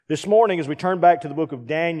This morning, as we turn back to the book of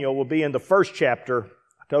Daniel, we'll be in the first chapter.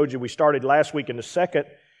 I told you we started last week in the second,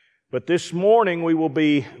 but this morning we will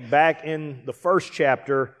be back in the first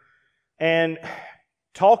chapter and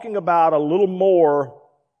talking about a little more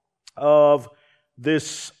of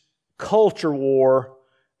this culture war.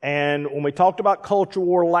 And when we talked about culture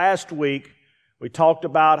war last week, we talked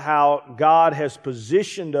about how God has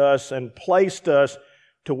positioned us and placed us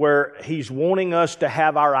to where He's wanting us to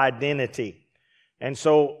have our identity. And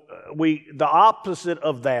so the opposite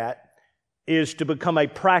of that is to become a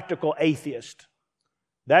practical atheist.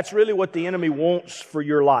 That's really what the enemy wants for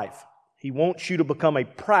your life. He wants you to become a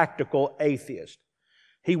practical atheist.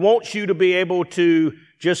 He wants you to be able to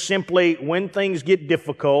just simply, when things get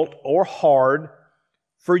difficult or hard,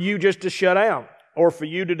 for you just to shut down, or for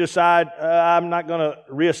you to decide, I'm not going to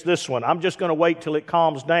risk this one. I'm just going to wait till it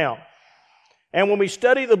calms down. And when we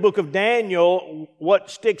study the book of Daniel, what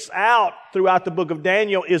sticks out throughout the book of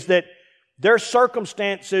Daniel is that their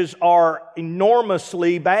circumstances are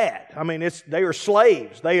enormously bad. I mean, they are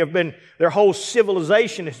slaves. Their whole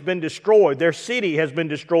civilization has been destroyed. Their city has been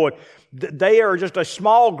destroyed. They are just a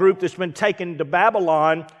small group that's been taken to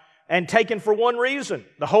Babylon and taken for one reason.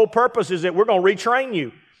 The whole purpose is that we're going to retrain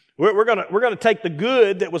you. We're going to take the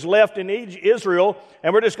good that was left in Israel,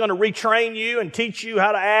 and we're just going to retrain you and teach you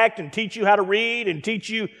how to act and teach you how to read and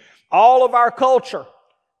teach you all of our culture.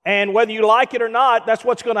 And whether you like it or not, that's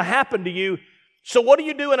what's going to happen to you. So what do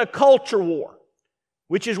you do in a culture war?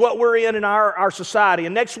 Which is what we're in our society.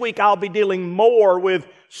 And next week I'll be dealing more with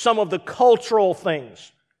some of the cultural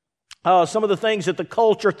things. Some of the things that the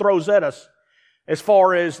culture throws at us as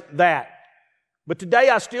far as that. But today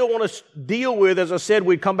I still want to deal with, as I said,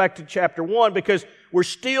 we'd come back to chapter 1 because we're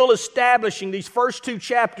still establishing these first two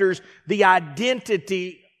chapters, the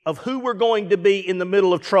identity of who we're going to be in the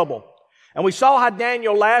middle of trouble. And we saw how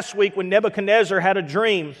Daniel last week, when Nebuchadnezzar had a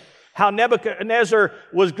dream, how Nebuchadnezzar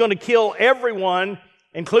was going to kill everyone,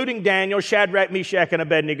 including Daniel, Shadrach, Meshach, and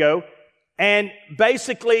Abednego. And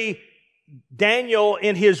basically, Daniel,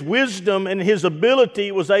 in his wisdom and his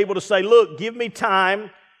ability, was able to say, look, give me time.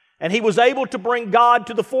 And he was able to bring God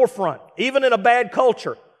to the forefront, even in a bad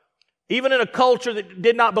culture, even in a culture that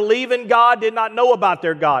did not believe in God, did not know about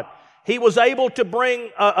their God. He was able to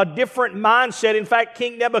bring a different mindset. In fact,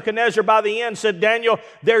 King Nebuchadnezzar by the end said, Daniel,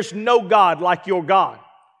 there's no God like your God.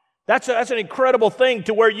 That's an incredible thing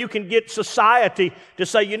to where you can get society to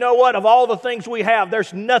say, you know what, of all the things we have,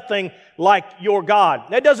 there's nothing like your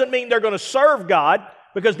God. That doesn't mean they're going to serve God,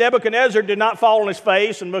 because Nebuchadnezzar did not fall on his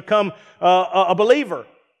face and become a believer.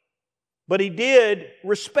 But he did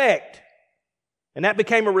respect. And that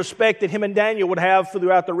became a respect that him and Daniel would have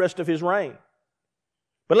throughout the rest of his reign.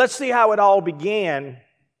 But let's see how it all began,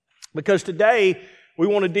 because today we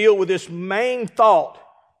want to deal with this main thought,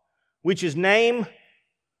 which is name,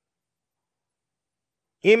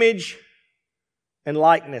 image, and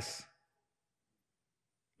likeness.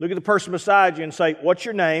 Look at the person beside you and say, what's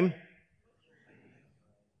your name?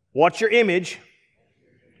 What's your image?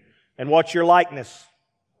 And what's your likeness?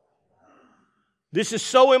 This is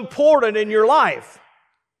so important in your life.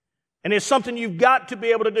 And it's something you've got to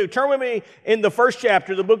be able to do. Turn with me in the first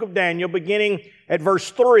chapter of the book of Daniel, beginning at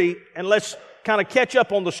verse 3, and let's kind of catch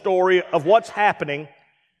up on the story of what's happening.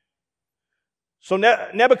 So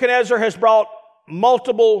Nebuchadnezzar has brought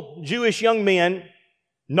multiple Jewish young men,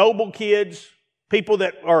 noble kids, people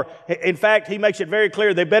that are, in fact, he makes it very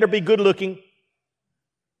clear, they better be good looking.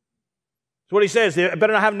 That's what he says. They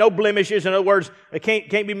better not have no blemishes. In other words, they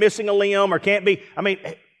can't be missing a limb or can't be,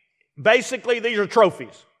 basically these are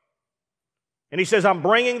trophies. And he says, I'm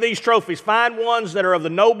bringing these trophies. Find ones that are of the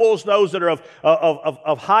nobles, those that are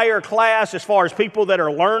of higher class as far as people that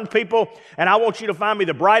are learned people. And I want you to find me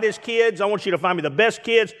the brightest kids. I want you to find me the best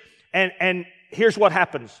kids. And here's what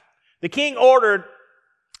happens. The king ordered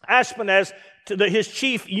Ashpenaz, his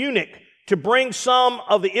chief eunuch, to bring some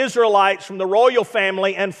of the Israelites from the royal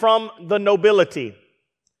family and from the nobility.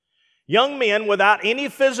 Young men without any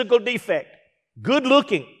physical defect. Good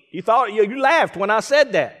looking. You laughed when I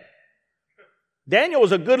said that. Daniel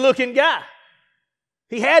was a good looking guy.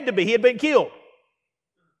 He had to be. He had been killed.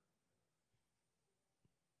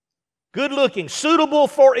 Good looking. Suitable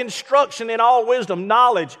for instruction in all wisdom,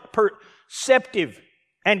 knowledge, perceptive,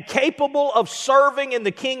 and capable of serving in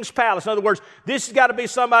the king's palace. In other words, this has got to be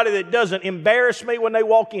somebody that doesn't embarrass me when they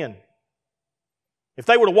walk in. If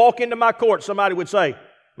they were to walk into my court, somebody would say,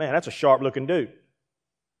 man, that's a sharp-looking dude.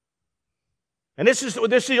 And this is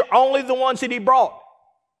only the ones that he brought.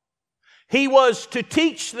 He was to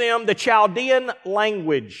teach them the Chaldean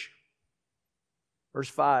language. Verse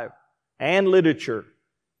 5. And literature.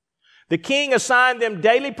 The king assigned them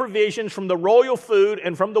daily provisions from the royal food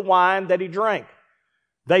and from the wine that he drank.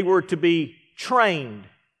 They were to be trained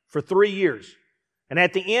for 3 years. And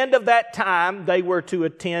at the end of that time, they were to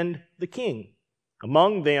attend the king.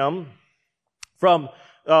 Among them, from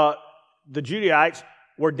the Judaites,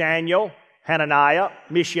 were Daniel, Hananiah,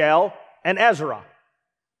 Mishael, and Azariah.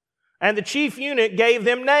 And the chief eunuch gave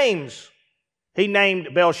them names. He named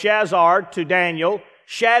Belshazzar to Daniel,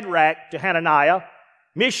 Shadrach to Hananiah,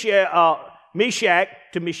 Meshach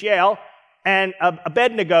to Mishael, and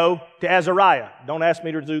Abednego to Azariah. Don't ask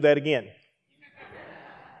me to do that again.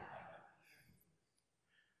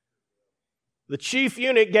 The chief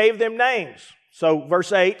eunuch gave them names. So,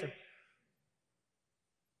 verse 8.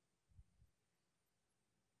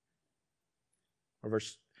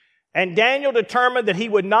 And Daniel determined that he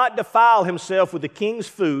would not defile himself with the king's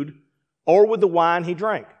food or with the wine he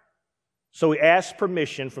drank. So he asked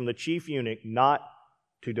permission from the chief eunuch not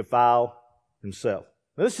to defile himself.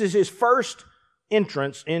 Now, this is his first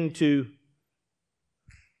entrance into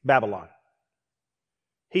Babylon.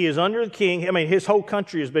 He is under the king. I mean, his whole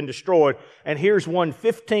country has been destroyed. And here's one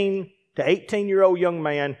 15 to 18-year-old young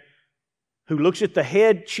man who looks at the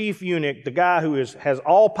head chief eunuch, the guy who has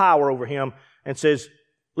all power over him, and says,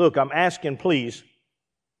 look, I'm asking, please,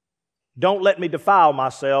 don't let me defile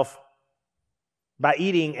myself by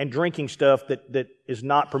eating and drinking stuff that is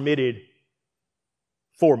not permitted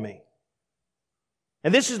for me.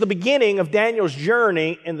 And this is the beginning of Daniel's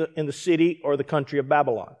journey in the city or the country of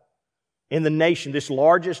Babylon. In the nation, this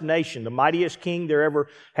largest nation, the mightiest king there ever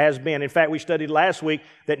has been. In fact, we studied last week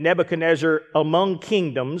that Nebuchadnezzar, among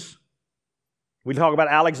kingdoms, we talk about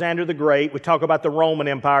Alexander the Great, we talk about the Roman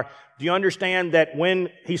Empire. Do you understand that when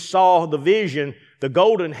he saw the vision, the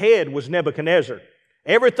golden head was Nebuchadnezzar?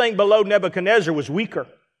 Everything below Nebuchadnezzar was weaker.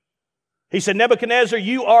 He said, Nebuchadnezzar,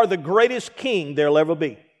 you are the greatest king there'll ever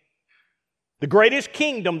be. The greatest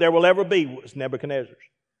kingdom there will ever be was Nebuchadnezzar's.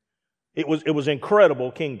 It was incredible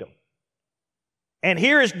kingdom. And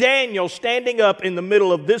here is Daniel standing up in the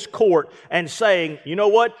middle of this court and saying, you know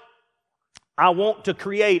what? I want to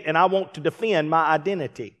create and I want to defend my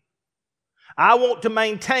identity. I want to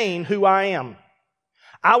maintain who I am.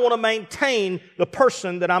 I want to maintain the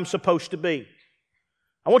person that I'm supposed to be.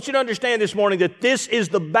 I want you to understand this morning that this is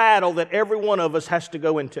the battle that every one of us has to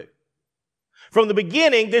go into. From the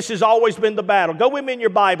beginning, this has always been the battle. Go with me in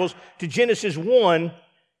your Bibles to Genesis 1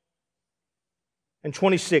 and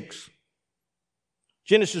 26.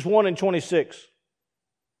 Genesis 1 and 26.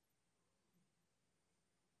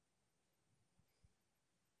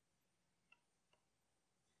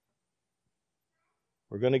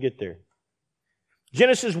 We're going to get there.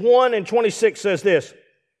 Genesis 1 and 26 says this.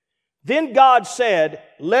 Then God said,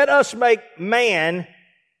 let us make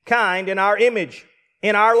mankind in our image,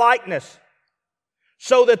 in our likeness,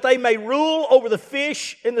 so that they may rule over the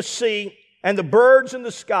fish in the sea and the birds in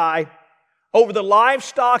the sky, over the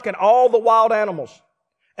livestock and all the wild animals,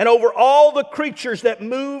 and over all the creatures that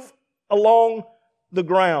move along the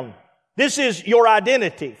ground. This is your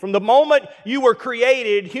identity. From the moment you were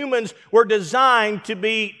created, humans were designed to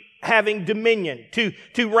be having dominion, to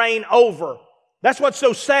reign over. That's what's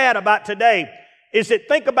so sad about today, is that,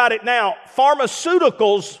 think about it now,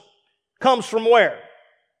 pharmaceuticals comes from where?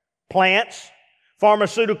 Plants.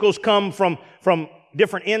 Pharmaceuticals come from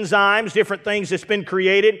different enzymes, different things that's been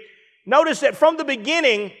created. Notice that from the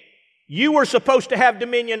beginning, you were supposed to have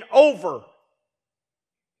dominion over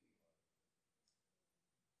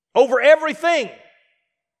everything.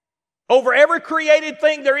 Over every created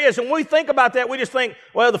thing there is. And when we think about that, we just think,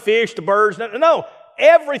 well, the fish, the birds. No,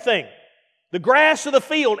 everything. The grass of the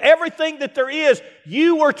field, everything that there is,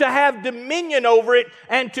 you were to have dominion over it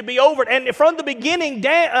and to be over it. And from the beginning,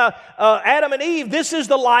 Adam and Eve, this is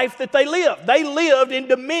the life that they lived. They lived in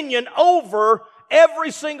dominion over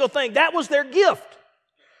every single thing. That was their gift.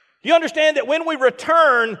 Do you understand that when we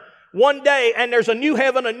return one day and there's a new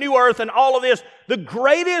heaven, a new earth, and all of this, the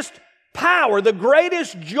greatest power, the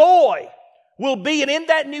greatest joy will be, and in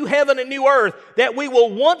that new heaven and new earth, that we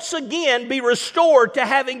will once again be restored to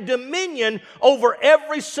having dominion over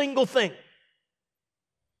every single thing.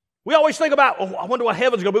 We always think about, oh, I wonder what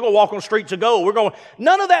heaven's going to be. We're going to walk on the streets of gold.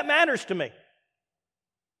 None of that matters to me.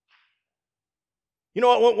 You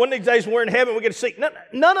know what? One of these days when we're in heaven, we get to see.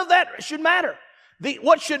 None of that should matter.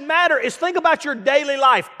 What should matter is think about your daily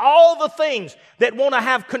life. All the things that want to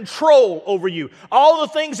have control over you. All the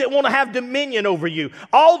things that want to have dominion over you.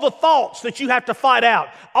 All the thoughts that you have to fight out.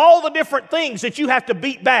 All the different things that you have to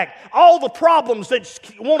beat back. All the problems that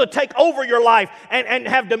want to take over your life and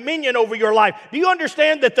have dominion over your life. Do you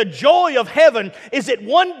understand that the joy of heaven is that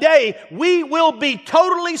one day we will be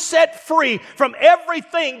totally set free from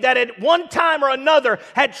everything that at one time or another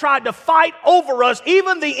had tried to fight over us?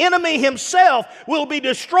 Even the enemy himself will be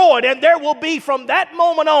destroyed, and there will be from that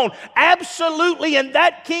moment on absolutely in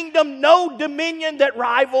that kingdom no dominion that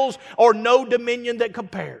rivals or no dominion that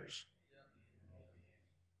compares.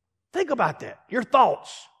 Think about that. Your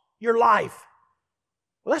thoughts, your life.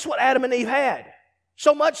 Well, that's what Adam and Eve had.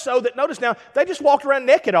 So much so that, notice now, they just walked around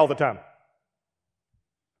naked all the time.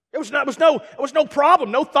 It was no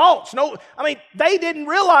problem, no thoughts, they didn't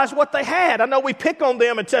realize what they had. I know we pick on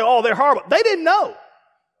them and say, oh, they're horrible. They didn't know.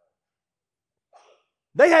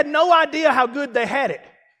 They had no idea how good they had it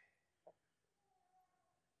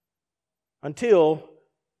until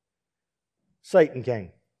Satan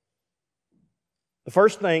came. The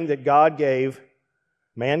first thing that God gave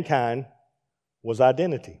mankind was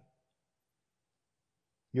identity.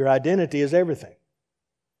 Your identity is everything.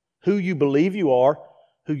 Who you believe you are,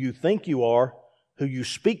 who you think you are, who you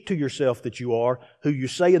speak to yourself that you are, who you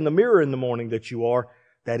say in the mirror in the morning that you are,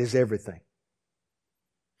 that is everything.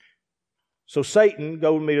 So Satan,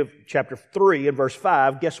 go with me to chapter 3 and verse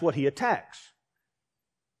 5, guess what he attacks?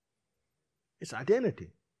 It's identity.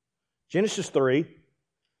 Genesis 3,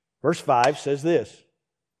 verse 5 says this.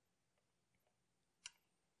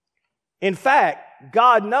 In fact,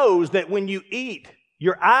 God knows that when you eat,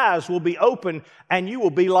 your eyes will be open and you will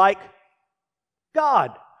be like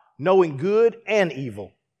God, knowing good and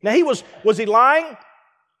evil. Now was he lying?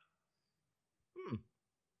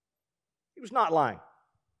 He was not lying.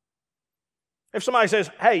 If somebody says,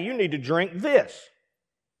 hey, you need to drink this,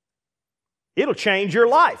 it'll change your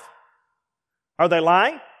life. Are they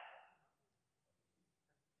lying?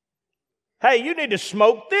 Hey, you need to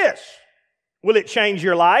smoke this. Will it change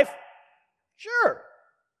your life? Sure.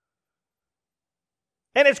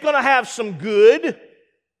 And it's going to have some good,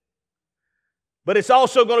 but it's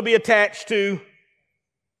also going to be attached to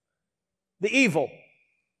the evil.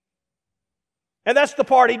 And that's the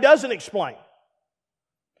part he doesn't explain.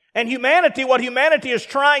 And what humanity is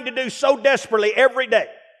trying to do so desperately every day.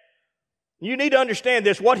 You need to understand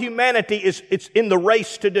this, what humanity it's in the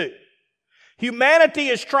race to do. Humanity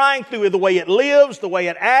is trying through the way it lives, the way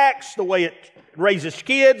it acts, the way it raises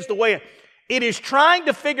kids, it is trying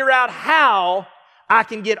to figure out how I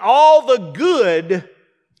can get all the good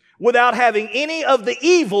without having any of the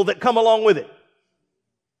evil that come along with it.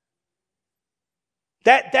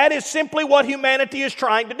 That is simply what humanity is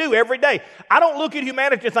trying to do every day. I don't look at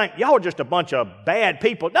humanity and think, y'all are just a bunch of bad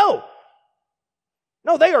people. No,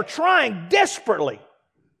 they are trying desperately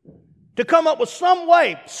to come up with some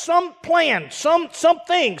way, some plan,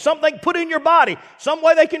 something put in your body, some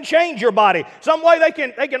way they can change your body, some way they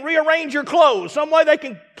can rearrange your clothes, some way they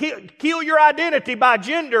can kill your identity by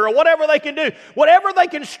gender or whatever they can do, whatever they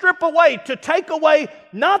can strip away to take away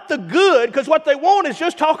not the good, because what they want is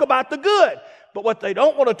just talk about the good. But what they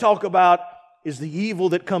don't want to talk about is the evil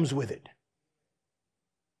that comes with it.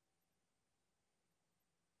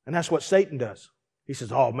 And that's what Satan does. He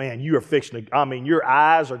says, oh man, you are fixing to, your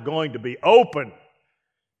eyes are going to be open.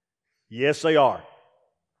 Yes, they are.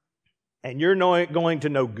 And you're going to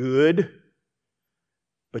know good,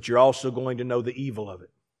 but you're also going to know the evil of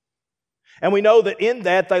it. And we know that in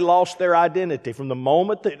that they lost their identity. From the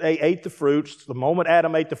moment that they ate the fruits, the moment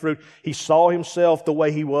Adam ate the fruit, he saw himself the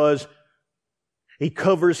way he was. He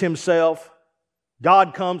covers himself.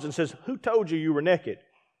 God comes and says, who told you you were naked?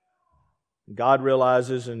 God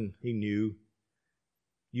realizes, and he knew,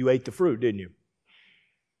 you ate the fruit, didn't you?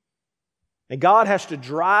 And God has to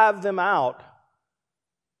drive them out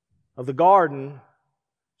of the garden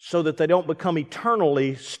so that they don't become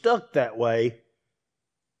eternally stuck that way.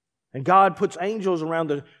 And God puts angels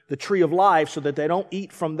around the tree of life so that they don't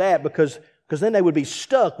eat from that because then they would be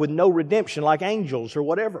stuck with no redemption like angels or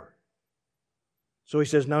whatever. So he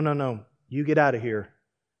says, no, you get out of here.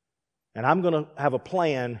 And I'm going to have a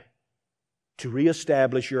plan to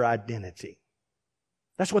reestablish your identity.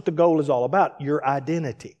 That's what the goal is all about, your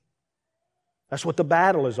identity. That's what the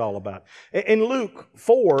battle is all about. In Luke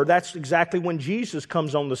 4, that's exactly when Jesus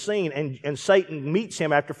comes on the scene and Satan meets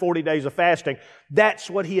him after 40 days of fasting. That's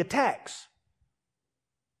what he attacks.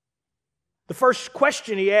 The first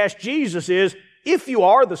question he asked Jesus is, if you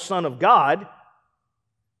are the Son of God,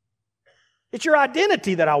 it's your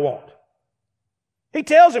identity that I want. He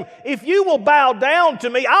tells him, if you will bow down to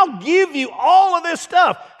me, I'll give you all of this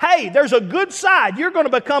stuff. Hey, there's a good side. You're going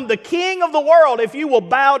to become the king of the world if you will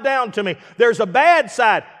bow down to me. There's a bad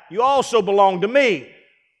side. You also belong to me.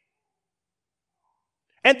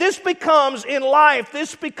 And this becomes, in life,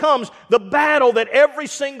 this becomes the battle that every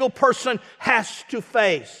single person has to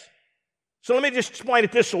face. So let me just explain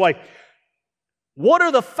it this way. What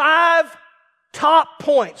are the 5 top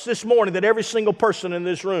points this morning that every single person in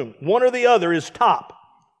this room, one or the other is top,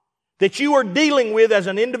 that you are dealing with as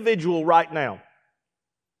an individual right now?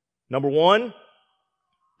 Number 1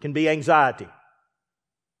 can be anxiety.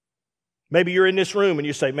 Maybe you're in this room and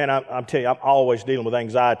you say, man, I'm telling you, I'm always dealing with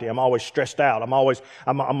anxiety. I'm always stressed out. I'm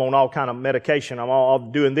on all kind of medication. I'm all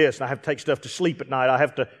doing this, and I have to take stuff to sleep at night.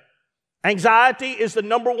 Anxiety is the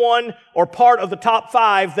number 1 or part of the top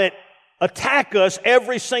 5 that attack us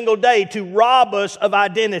every single day to rob us of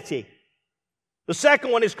identity. The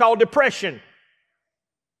second one is called depression.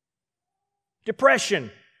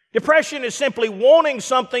 Depression. Depression is simply wanting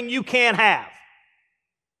something you can't have.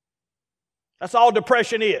 That's all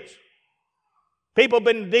depression is. People have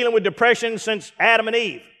been dealing with depression since Adam and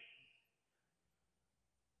Eve.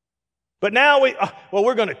 But now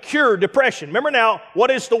we're going to cure depression. Remember now,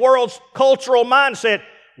 what is the world's cultural mindset?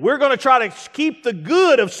 We're going to try to keep the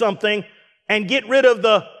good of something and get rid of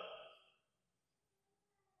the...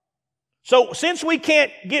 So since we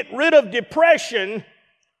can't get rid of depression,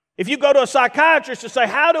 if you go to a psychiatrist and say,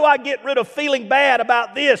 how do I get rid of feeling bad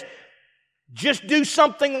about this? Just do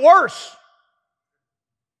something worse.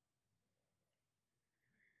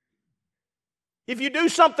 If you do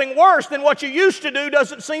something worse, then what you used to do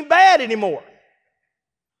doesn't seem bad anymore.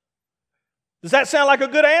 Does that sound like a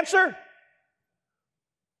good answer?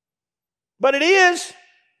 But it is.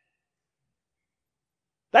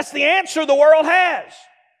 That's the answer the world has.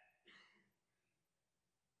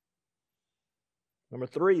 Number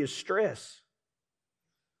 3 is stress.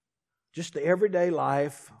 Just the everyday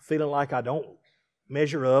life, feeling like I don't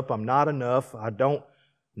measure up, I'm not enough, I'm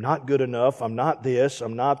not good enough, I'm not this,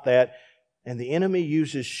 I'm not that. And the enemy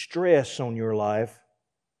uses stress on your life,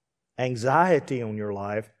 anxiety on your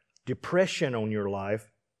life, depression on your life.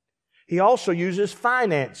 He also uses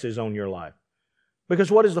finances on your life. Because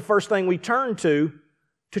what is the first thing we turn to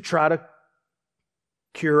try to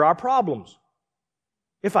cure our problems?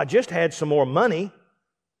 If I just had some more money.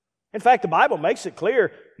 In fact, the Bible makes it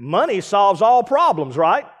clear, money solves all problems,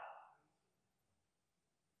 right?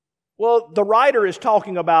 Well, the writer is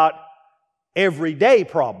talking about everyday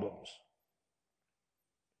problems.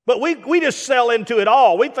 But we just sell into it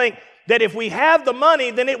all. We think that if we have the money,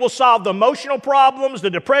 then it will solve the emotional problems, the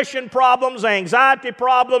depression problems, the anxiety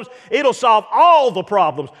problems. It'll solve all the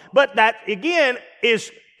problems. But that, again,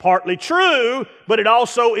 is partly true, but it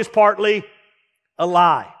also is partly a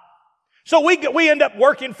lie. So we end up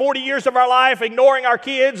working 40 years of our life, ignoring our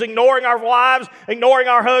kids, ignoring our wives, ignoring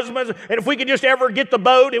our husbands. And if we could just ever get the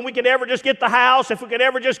boat, and we could ever just get the house, if we could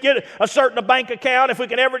ever just get a certain bank account, if we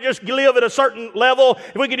could ever just live at a certain level,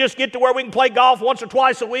 if we could just get to where we can play golf once or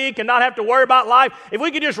twice a week and not have to worry about life, if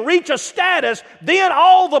we could just reach a status, then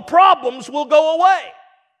all the problems will go away.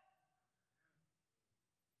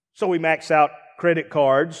 So we max out credit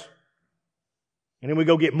cards, and then we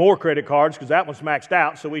go get more credit cards because that one's maxed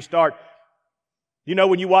out. So we start... You know,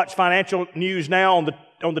 when you watch financial news now on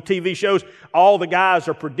the TV shows, all the guys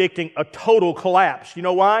are predicting a total collapse. You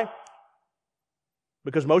know why?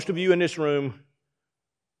 Because most of you in this room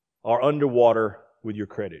are underwater with your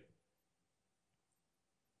credit.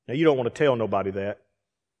 Now, you don't want to tell nobody that.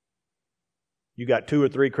 You got 2 or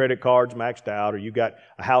 3 credit cards maxed out, or you got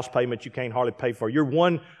a house payment you can't hardly pay for. You're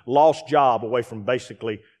one lost job away from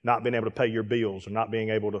basically not being able to pay your bills or not being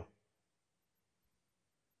able to.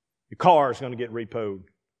 Your car is going to get repoed.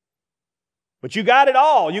 But you got it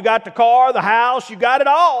all. You got the car, the house, you got it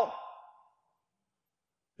all.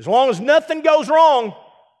 As long as nothing goes wrong.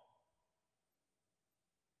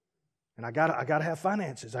 And I gotta have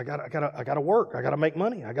finances. I gotta work. I gotta make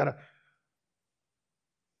money.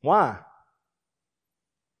 Why?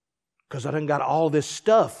 Because I done got all this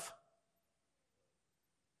stuff.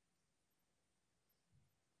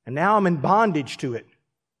 And now I'm in bondage to it.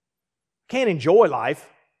 Can't enjoy life.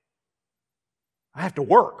 I have to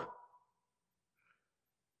work.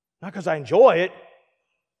 Not because I enjoy it,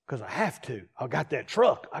 because I have to. I got that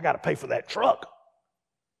truck. I got to pay for that truck.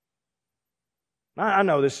 I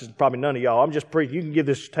know this is probably none of y'all. I'm just preaching. You can give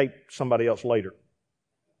this tape to somebody else later.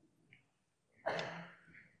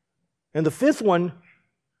 And the 5th one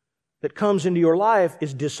that comes into your life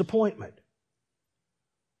is disappointment.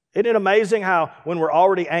 Isn't it amazing how when we're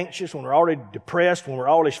already anxious, when we're already depressed, when we're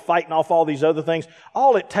always fighting off all these other things,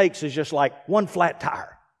 all it takes is just like one flat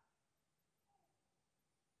tire.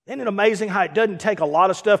 Isn't it amazing how it doesn't take a lot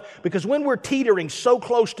of stuff? Because when we're teetering so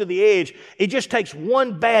close to the edge, it just takes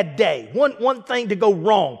one bad day, one thing to go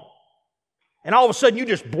wrong. And all of a sudden you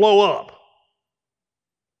just blow up.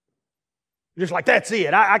 You're just like, that's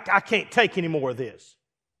it. I can't take any more of this.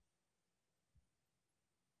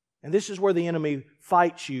 And this is where the enemy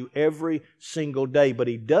fights you every single day, but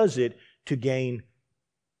he does it to gain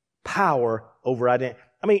power over identity.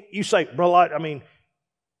 I mean, you say, Brother Lott,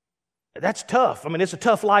 that's tough. It's a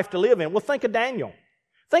tough life to live in. Well, think of Daniel.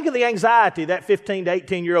 Think of the anxiety that 15 to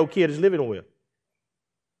 18-year-old kid is living with.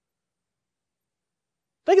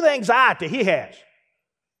 Think of the anxiety he has.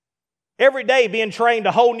 Every day being trained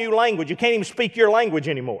a whole new language. You can't even speak your language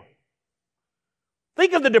anymore.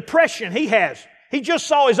 Think of the depression he has. He just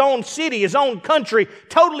saw his own city, his own country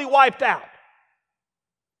totally wiped out.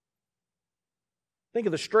 Think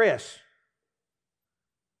of the stress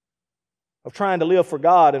of trying to live for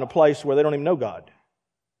God in a place where they don't even know God.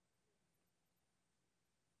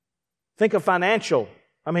 Think of financial.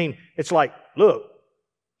 It's like, look,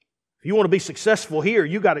 if you want to be successful here,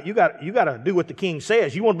 you got to do what the king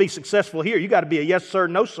says. You want to be successful here, you got to be a yes sir,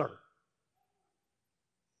 no sir.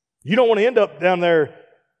 You don't want to end up down there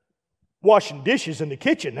washing dishes in the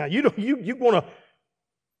kitchen. Now you want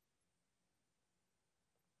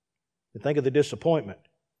to think of the disappointment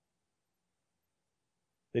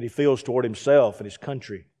that he feels toward himself and his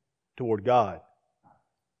country, toward God.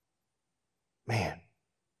 Man,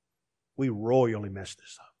 we royally messed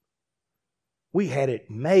this up. We had it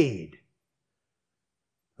made.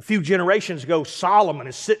 A few generations ago, Solomon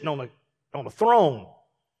is sitting on a throne.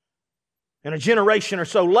 And a generation or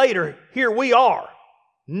so later, here we are.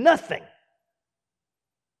 Nothing.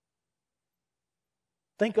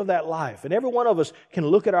 Think of that life. And every one of us can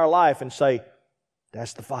look at our life and say,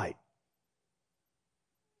 that's the fight.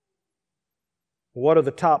 What are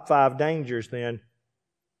the top 5 dangers then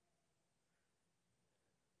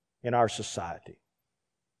in our society?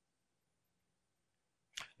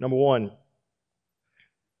 Number 1,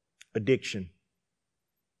 addiction.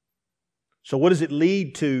 So what does it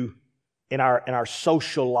lead to in our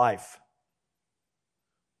social life?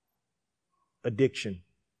 Addiction.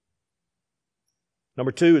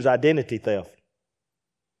 Number 2 is identity theft.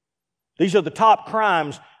 These are the top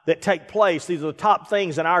crimes that take place. These are the top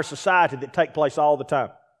things in our society that take place all the time.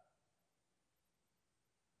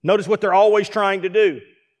 Notice what they're always trying to do.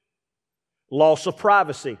 Loss of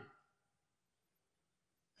privacy.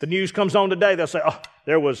 The news comes on today, they'll say,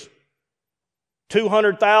 there was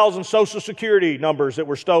 200,000 Social Security numbers that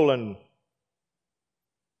were stolen.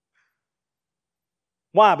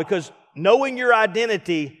 Why? Because knowing your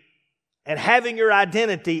identity and having your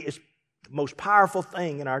identity is the most powerful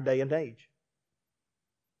thing in our day and age.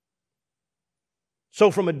 So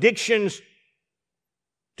from addictions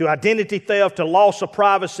to identity theft to loss of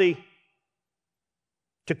privacy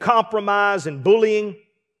to compromise and bullying,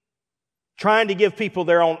 trying to give people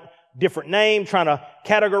their own different name, trying to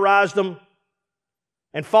categorize them,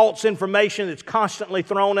 and false information that's constantly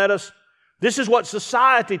thrown at us. This is what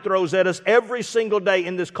society throws at us every single day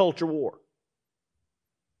in this culture war.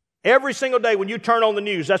 Every single day when you turn on the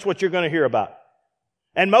news, that's what you're going to hear about.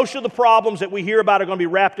 And most of the problems that we hear about are going to be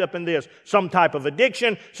wrapped up in this. Some type of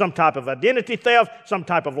addiction, some type of identity theft, some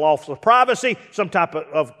type of loss of privacy, some type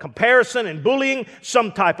of comparison and bullying,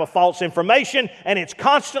 some type of false information, and it's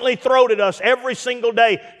constantly thrown at us every single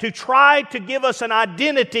day to try to give us an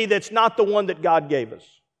identity that's not the one that God gave us.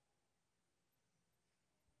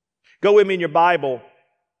 Go with me in your Bible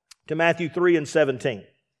to Matthew 3:17.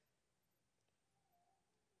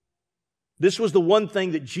 This was the one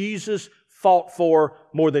thing that Jesus fought for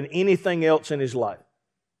more than anything else in His life.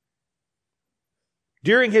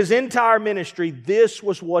 During His entire ministry, this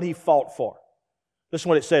was what He fought for. Listen to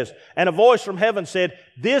what it says. And a voice from heaven said,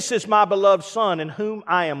 "This is my beloved Son, in whom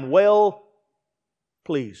I am well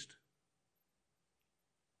pleased."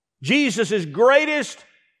 Jesus' greatest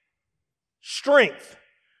strength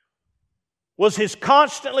was His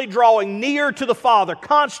constantly drawing near to the Father,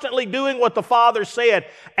 constantly doing what the Father said,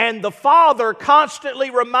 and the Father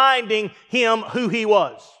constantly reminding Him who He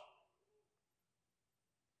was.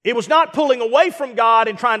 It was not pulling away from God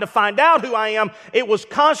and trying to find out who I am. It was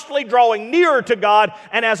constantly drawing nearer to God,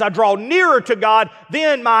 and as I draw nearer to God,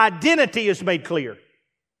 then my identity is made clear.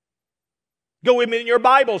 Go with me in your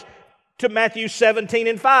Bibles to Matthew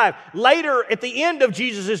 17:5. Later, at the end of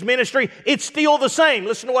Jesus' ministry, it's still the same.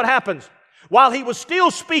 Listen to what happens. While He was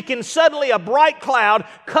still speaking, suddenly a bright cloud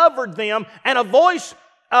covered them, and a voice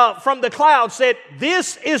from the cloud said,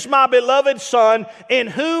 "This is my beloved Son, in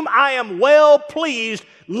whom I am well pleased.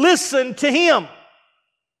 Listen to Him."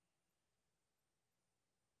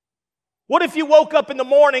 What if you woke up in the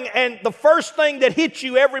morning and the first thing that hit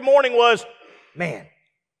you every morning was, "Man,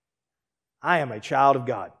 I am a child of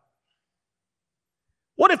God"?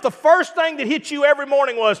 What if the first thing that hit you every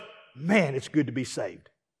morning was, "Man, it's good to be saved"?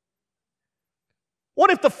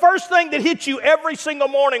 What if the first thing that hit you every single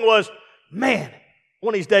morning was, "Man,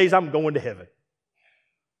 one of these days I'm going to heaven"?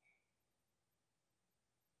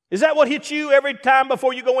 Is that what hits you every time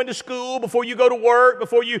before you go into school, before you go to work,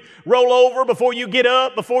 before you roll over, before you get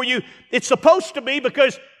up, It's supposed to be,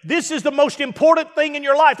 because this is the most important thing in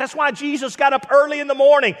your life. That's why Jesus got up early in the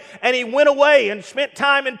morning and He went away and spent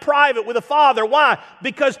time in private with the Father. Why?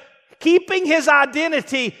 Because keeping His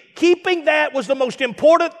identity, keeping that was the most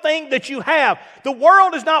important thing that you have. The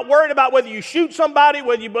world is not worried about whether you shoot somebody,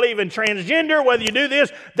 whether you believe in transgender, whether you do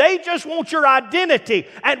this. They just want your identity.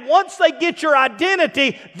 And once they get your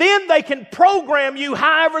identity, then they can program you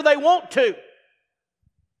however they want to.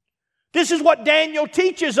 This is what Daniel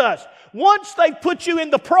teaches us. Once they put you in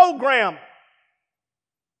the program,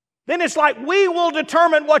 then it's like, we will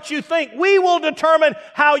determine what you think. We will determine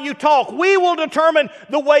how you talk. We will determine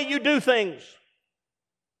the way you do things.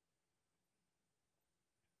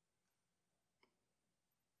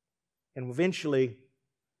 And eventually,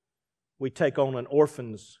 we take on an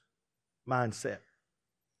orphan's mindset.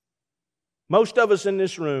 Most of us in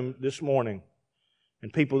this room this morning,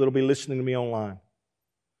 and people that will be listening to me online,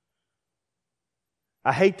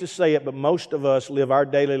 I hate to say it, but most of us live our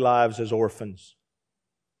daily lives as orphans,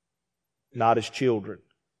 not as children.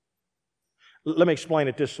 Let me explain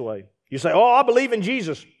it this way. You say, "Oh, I believe in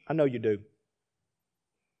Jesus." I know you do.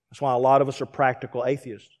 That's why a lot of us are practical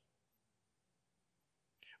atheists.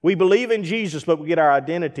 We believe in Jesus, but we get our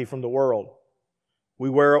identity from the world. We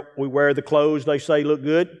wear the clothes they say look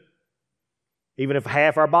good, even if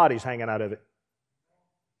half our body's hanging out of it.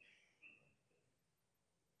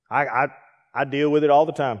 I deal with it all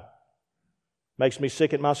the time. Makes me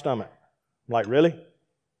sick at my stomach. I'm like, really?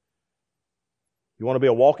 You want to be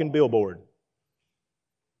a walking billboard?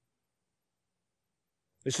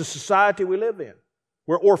 It's the society we live in.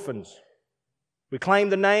 We're orphans. We claim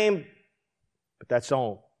the name, but that's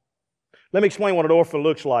all. Let me explain what an orphan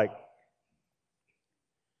looks like.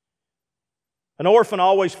 An orphan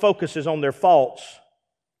always focuses on their faults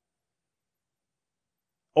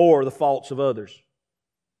or the faults of others.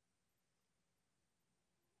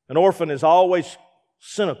 An orphan is always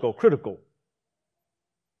cynical, critical,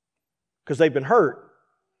 because they've been hurt.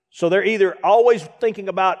 So they're either always thinking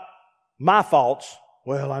about my faults,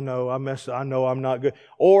 well, I know I messed up, I know I'm not good,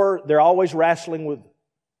 or they're always wrestling with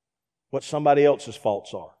what somebody else's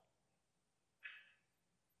faults are.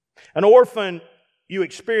 An orphan, you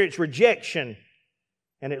experience rejection,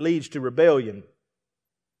 and it leads to rebellion.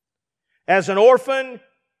 As an orphan,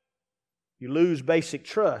 you lose basic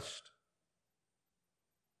trust.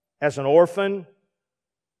 As an orphan,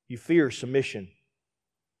 you fear submission.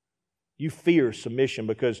 You fear submission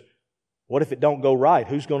because what if it don't go right?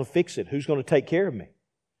 Who's going to fix it? Who's going to take care of me?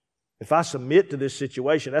 If I submit to this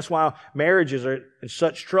situation, that's why marriages are in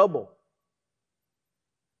such trouble.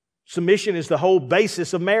 Submission is the whole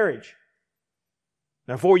basis of marriage.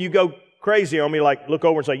 Now, before you go crazy on me, like look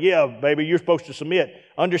over and say, "Yeah, baby, you're supposed to submit."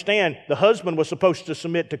 Understand, the husband was supposed to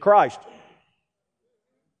submit to Christ.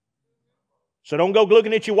 So don't go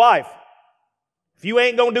looking at your wife. If you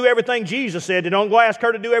ain't going to do everything Jesus said, then don't go ask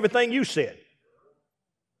her to do everything you said.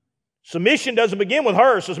 Submission doesn't begin with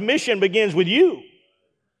her. Submission begins with you.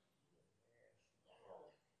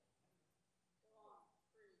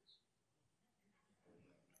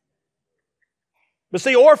 But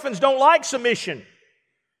see, orphans don't like submission.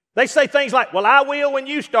 They say things like, "Well, I will when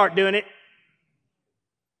you start doing it."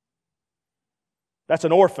 That's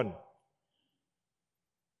an orphan.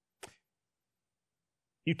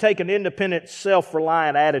 You take an independent,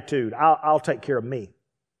 self-reliant attitude. I'll take care of me.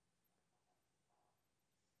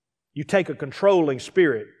 You take a controlling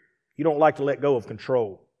spirit. You don't like to let go of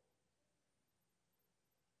control.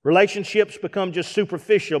 Relationships become just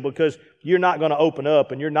superficial because you're not going to open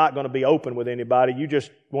up and you're not going to be open with anybody. You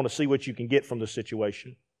just want to see what you can get from the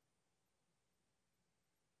situation.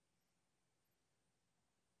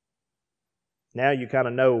 Now you kind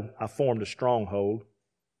of know I formed a stronghold.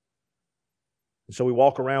 And so we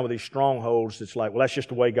walk around with these strongholds. It's like, well, that's just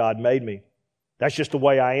the way God made me. That's just the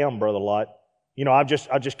way I am, Brother Lott. You know, I just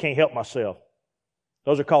can't help myself.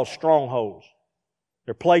 Those are called strongholds.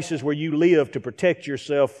 They're places where you live to protect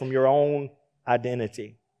yourself from your own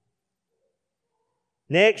identity.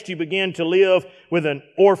 Next, you begin to live with an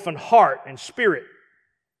orphan heart and spirit.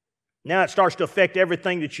 Now it starts to affect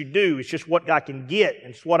everything that you do. It's just what I can get,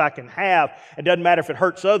 and it's what I can have. It doesn't matter if it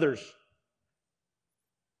hurts others.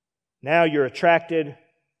 Now you're attracted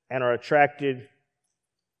and are attracted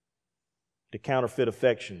to counterfeit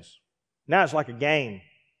affections. Now it's like a game.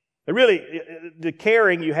 The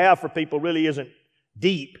caring you have for people really isn't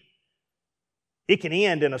deep. It can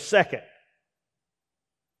end in a second.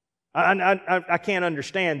 I can't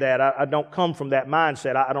understand that. I don't come from that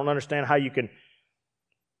mindset. I don't understand how you can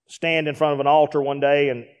stand in front of an altar one day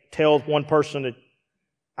and tell one person that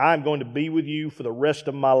I'm going to be with you for the rest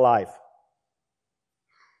of my life,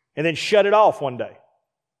 and then shut it off one day.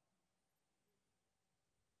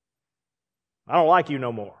 I don't like you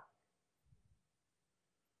no more.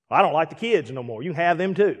 I don't like the kids no more. You can have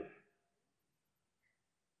them too.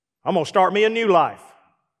 I'm going to start me a new life.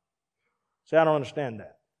 See, I don't understand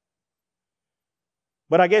that.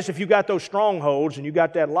 But I guess if you got those strongholds and you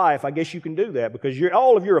got that life, I guess you can do that, because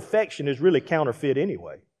all of your affection is really counterfeit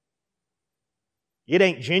anyway. It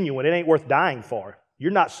ain't genuine. It ain't worth dying for.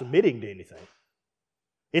 You're not submitting to anything.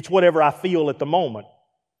 It's whatever I feel at the moment.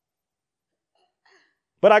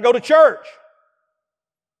 But I go to church.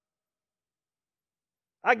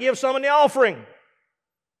 I give some in the offering.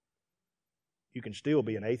 You can still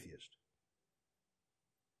be an atheist.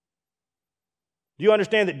 Do you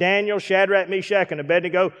understand that Daniel, Shadrach, Meshach, and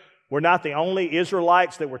Abednego were not the only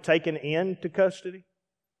Israelites that were taken into custody?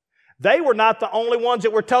 They were not the only ones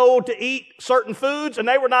that were told to eat certain foods, and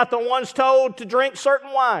they were not the ones told to drink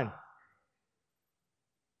certain wine.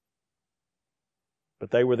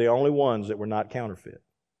 But they were the only ones that were not counterfeit.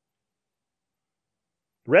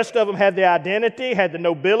 The rest of them had the identity, had the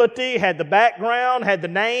nobility, had the background, had the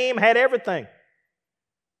name, had everything.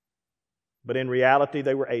 But in reality,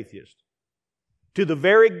 they were atheists to the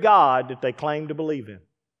very God that they claimed to believe in.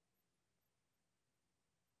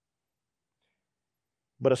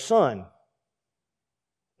 But a son,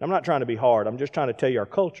 I'm not trying to be hard, I'm just trying to tell you our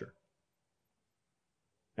culture.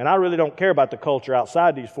 And I really don't care about the culture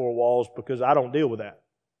outside these four walls, because I don't deal with that.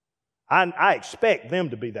 I expect them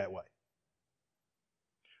to be that way.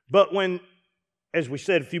 But when, as we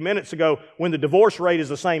said a few minutes ago, when the divorce rate is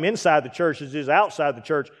the same inside the church as it is outside the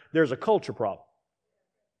church, there's a culture problem.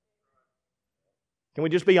 Can we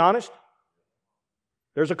just be honest?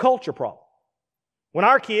 There's a culture problem. When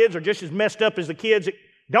our kids are just as messed up as the kids that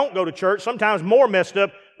don't go to church, sometimes more messed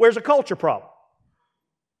up, where's a culture problem?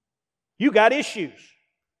 You got issues.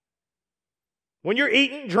 When you're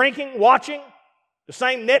eating, drinking, watching the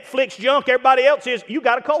same Netflix junk everybody else is, you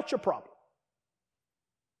got a culture problem.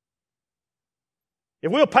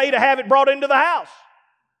 If we'll pay to have it brought into the house,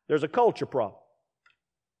 there's a culture problem.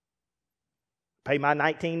 Pay my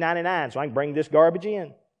 $19.99 so I can bring this garbage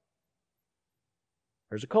in.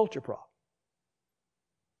 There's a culture problem.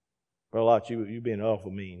 Brother Lott, you've been awful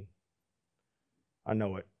mean. I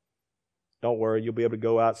know it. Don't worry, you'll be able to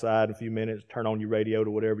go outside in a few minutes, turn on your radio to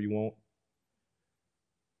whatever you want.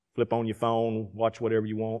 Flip on your phone, watch whatever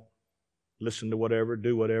you want. Listen to whatever,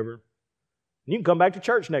 do whatever. And you can come back to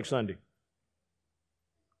church next Sunday.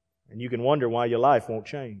 And you can wonder why your life won't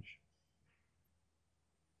change.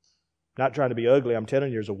 Not trying to be ugly, I'm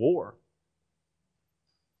telling you, there's a war.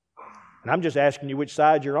 And I'm just asking you which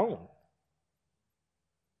side you're on.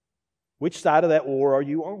 Which side of that war are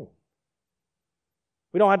you on?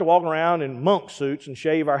 We don't have to walk around in monk suits and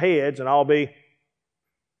shave our heads and all be...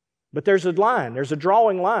 But there's a line. There's a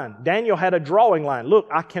drawing line. Daniel had a drawing line. Look,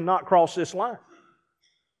 I cannot cross this line.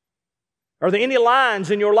 Are there any lines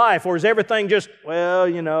in your life, or is everything just, well,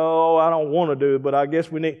 I don't want to do it, but I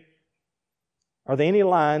guess we need... Are there any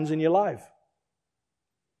lines in your life?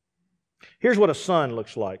 Here's what a son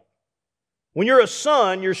looks like. When you're a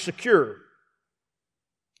son, you're secure.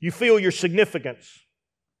 You feel your significance.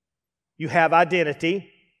 You have identity.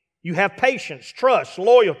 You have patience, trust,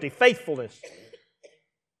 loyalty, faithfulness.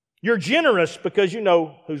 You're generous because you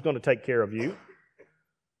know who's going to take care of you.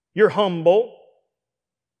 You're humble.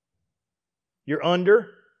 You're under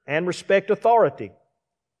and respect authority.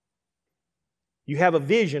 You have a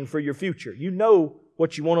vision for your future. You know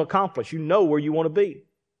what you want to accomplish. You know where you want to be.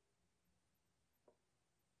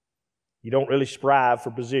 You don't really strive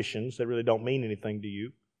for positions that really don't mean anything to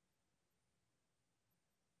you.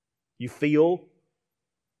 You feel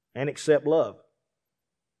and accept love.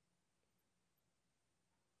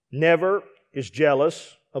 Never is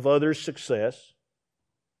jealous of others' success.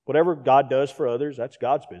 Whatever God does for others, that's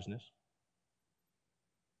God's business.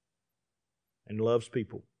 And loves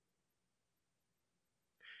people.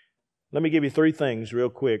 Let me give you 3 things real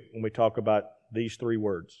quick when we talk about these 3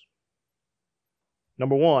 words.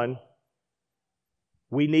 Number 1,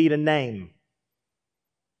 we need a name.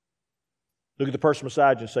 Look at the person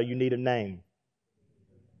beside you and say, you need a name.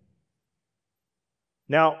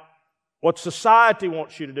 Now, what society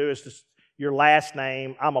wants you to do is your last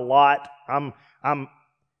name. I'm a Lott.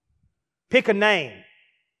 Pick a name.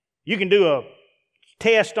 You can do a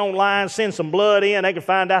test online, send some blood in. They can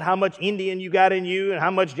find out how much Indian you got in you and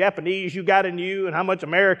how much Japanese you got in you and how much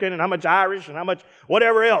American and how much Irish and how much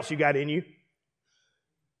whatever else you got in you.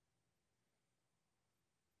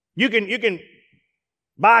 You can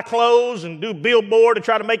buy clothes and do billboard to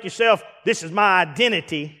try to make yourself, this is my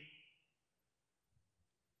identity.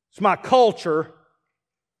 It's my culture.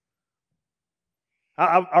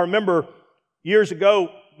 I remember years ago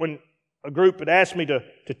when a group had asked me to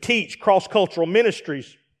teach cross-cultural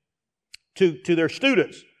ministries to their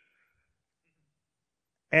students.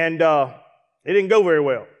 And it didn't go very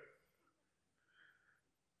well.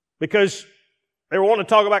 Because they were wanting to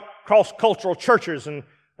talk about cross-cultural churches and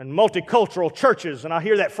multicultural churches. And I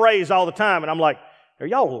hear that phrase all the time. And I'm like, are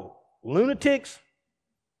y'all lunatics?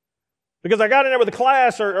 Because I got in there with the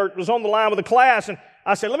class or was on the line with the class. And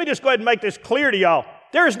I said, let me just go ahead and make this clear to y'all.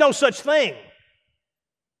 There is no such thing.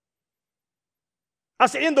 I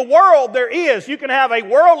said, in the world there is. You can have a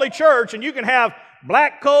worldly church and you can have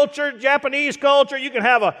black culture, Japanese culture. You can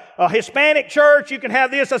have a Hispanic church. You can have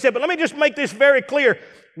this. I said, but let me just make this very clear.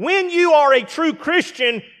 When you are a true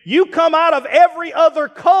Christian, you come out of every other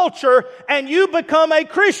culture and you become a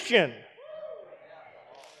Christian.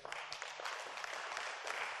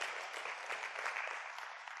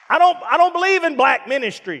 I don't believe in black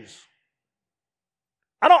ministries.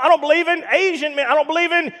 I don't believe in Asian men. I don't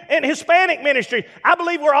believe in Hispanic ministry. I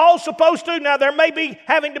believe we're all supposed to. Now, there may be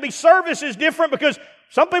having to be services different because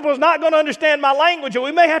some people is not going to understand my language, and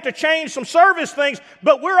we may have to change some service things,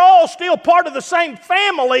 but we're all still part of the same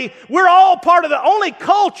family. We're all part of the only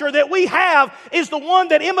culture that we have is the one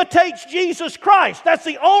that imitates Jesus Christ. That's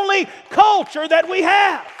the only culture that we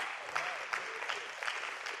have.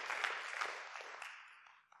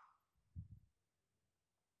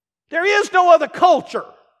 There is no other culture.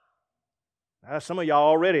 Some of y'all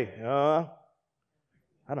already, I'd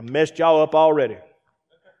have messed y'all up already.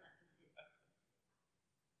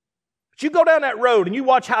 But you go down that road and you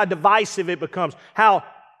watch how divisive it becomes, how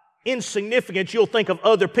insignificant you'll think of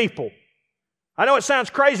other people. I know it sounds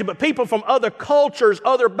crazy, but people from other cultures,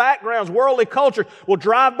 other backgrounds, worldly cultures will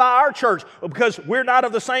drive by our church because we're not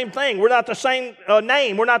of the same thing. We're not the same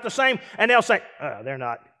name. We're not the same. And they'll say, they're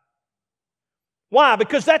not. Why?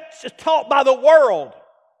 Because that's taught by the world.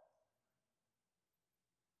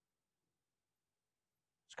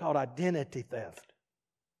 It's called identity theft.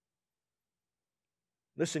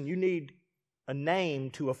 Listen, you need a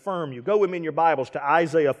name to affirm you. Go with me in your Bibles to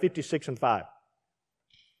Isaiah 56 and 5.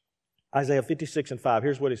 Isaiah 56 and 5.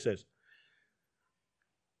 Here's what it says.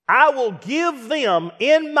 I will give them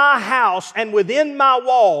in my house and within my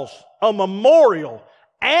walls a memorial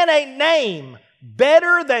and a name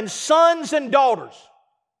better than sons and daughters.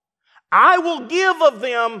 I will give of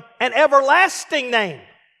them an everlasting name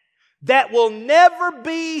that will never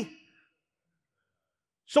be.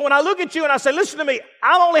 So when I look at you and I say, listen to me,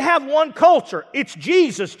 I only have one culture. It's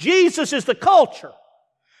Jesus. Jesus is the culture.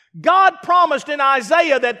 God promised in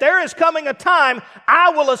Isaiah that there is coming a time I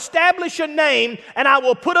will establish a name and I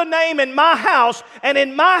will put a name in my house, and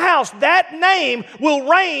in my house that name will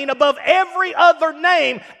reign above every other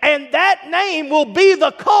name, and that name will be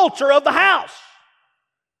the culture of the house.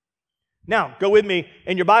 Now, go with me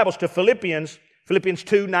in your Bibles to Philippians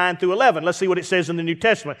 2, 9 through 11. Let's see what it says in the New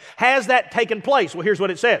Testament. Has that taken place? Well, here's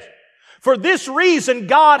what it says. For this reason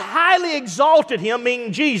God highly exalted him,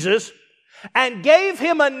 meaning Jesus, and gave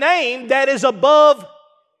him a name that is above.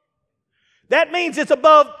 That means it's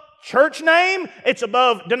above church name, it's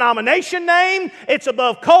above denomination name, it's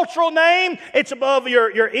above cultural name, it's above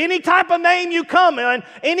your any type of name you come in,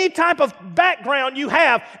 any type of background you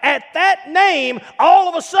have. At that name, all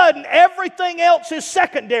of a sudden, everything else is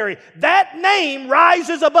secondary. That name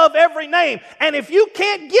rises above every name. And if you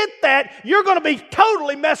can't get that, you're going to be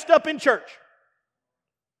totally messed up in church.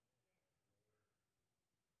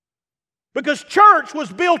 Because church was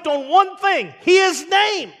built on one thing, His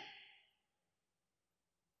name.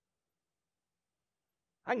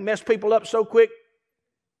 I can mess people up so quick.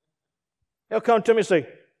 They'll come to me and say,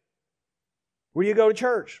 where do you go to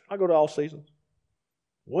church? I go to All Seasons.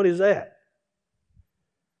 What is that?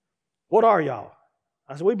 What are y'all?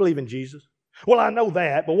 I said, we believe in Jesus. Well, I know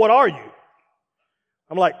that, but what are you?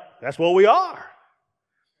 I'm like, that's what we are.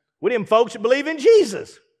 We're them folks that believe in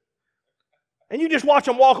Jesus. And you just watch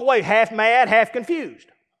them walk away half mad, half confused.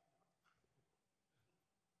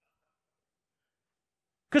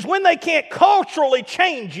 Because when they can't culturally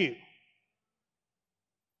change you,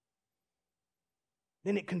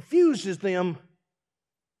 then it confuses them.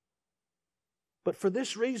 But for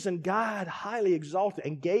this reason, God highly exalted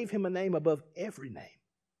and gave him a name above every name.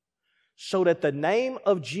 So that the name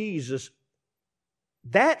of Jesus,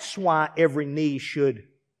 that's why every knee should.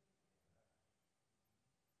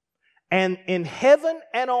 And in heaven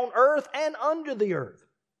and on earth and under the earth.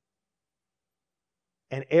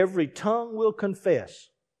 And every tongue will confess.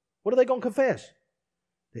 What are they going to confess?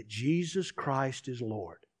 That Jesus Christ is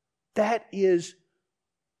Lord. That is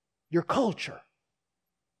your culture.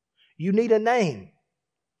 You need a name.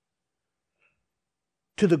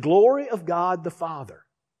 To the glory of God the Father.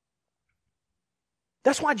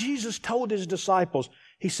 That's why Jesus told His disciples,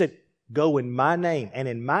 He said, go in my name, and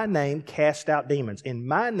in my name cast out demons. In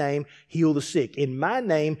my name heal the sick. In my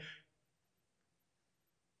name.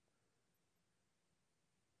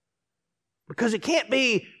 Because it can't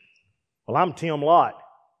be, well, I'm Tim Lott.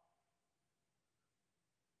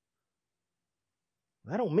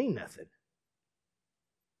 That don't mean nothing.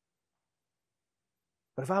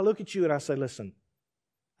 But if I look at you and I say, listen,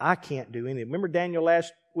 I can't do anything. Remember Daniel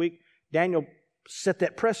last week? Daniel set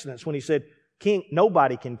that precedence when he said, King,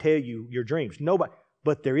 nobody can tell you your dreams. Nobody.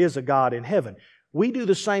 But there is a God in heaven. We do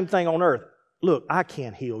the same thing on earth. Look, I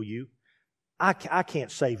can't heal you. I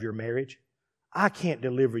can't save your marriage. I can't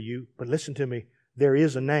deliver you. But listen to me. There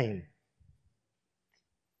is a name.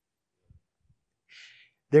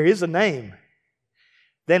 There is a name.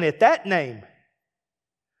 Then at that name,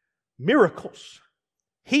 miracles,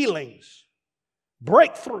 healings,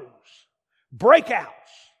 breakthroughs, breakouts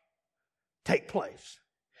take place.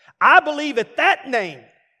 I believe at that name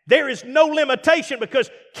there is no limitation because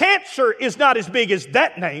cancer is not as big as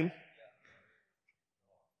that name.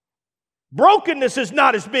 Brokenness is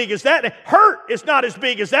not as big as that name. Hurt is not as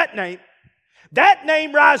big as that name. That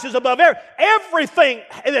name rises above everything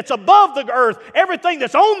that's above the earth, everything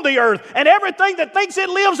that's on the earth, and everything that thinks it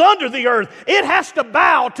lives under the earth. It has to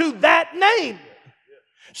bow to that name.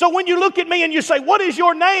 So when you look at me and you say, what is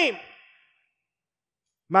your name?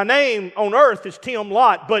 My name on earth is Tim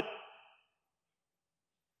Lott, but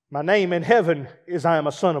my name in heaven is I am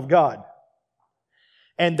a son of God.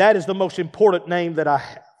 And that is the most important name that I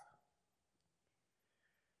have.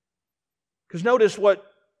 Because notice what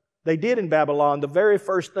they did in Babylon. The very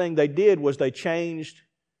first thing they did was they changed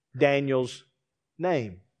Daniel's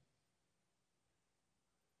name.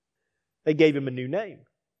 They gave him a new name.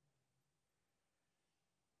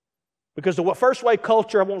 Because the first way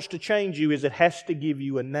culture wants to change you is it has to give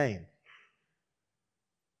you a name.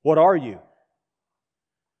 What are you?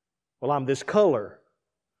 Well, I'm this color,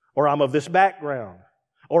 or I'm of this background,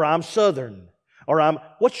 or I'm Southern, or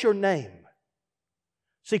what's your name?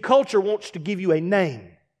 See, culture wants to give you a name.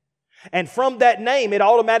 And from that name, it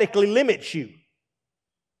automatically limits you.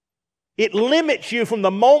 It limits you from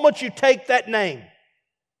the moment you take that name.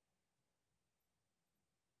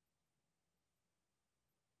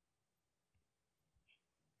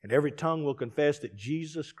 And every tongue will confess that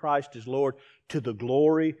Jesus Christ is Lord to the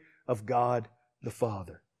glory of God the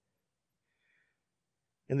Father.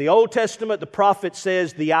 In the Old Testament, the prophet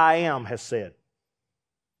says, the I Am has said.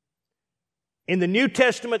 In the New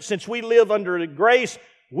Testament, since we live under the grace,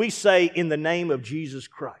 we say, in the name of Jesus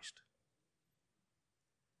Christ.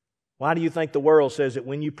 Why do you think the world says that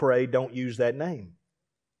when you pray, don't use that name?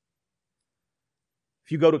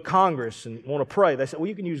 If you go to Congress and want to pray, they say, well,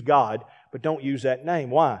 you can use God, but don't use that name.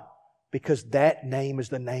 Why? Because that name is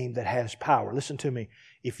the name that has power. Listen to me.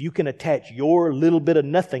 If you can attach your little bit of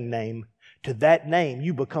nothing name to that name,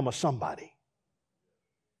 you become a somebody.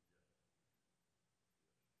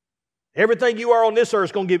 Everything you are on this earth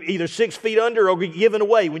is going to get either 6 feet under or be given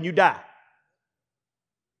away when you die.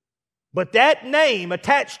 But that name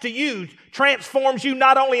attached to you transforms you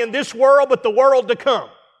not only in this world, but the world to come.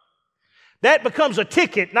 That becomes a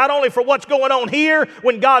ticket, not only for what's going on here,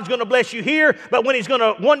 when God's going to bless you here, but when He's going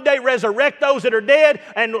to one day resurrect those that are dead,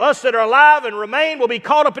 and us that are alive and remain will be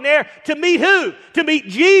caught up in the air to meet who? To meet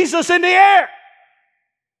Jesus in the air.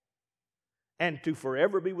 And to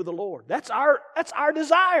forever be with the Lord. That's our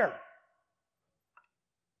desire.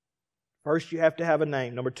 First, you have to have a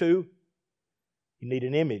name. Number 2, you need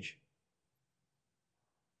an image.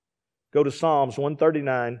 Go to Psalms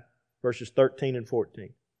 139, verses 13 and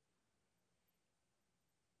 14.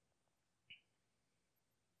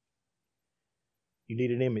 You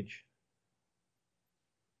need an image.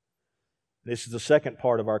 This is the second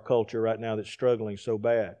part of our culture right now that's struggling so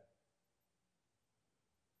bad.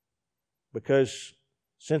 Because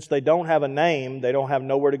since they don't have a name, they don't have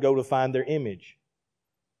nowhere to go to find their image.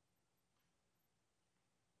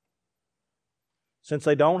 Since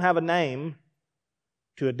they don't have a name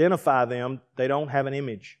to identify them, they don't have an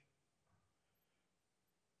image.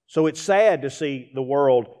 So it's sad to see the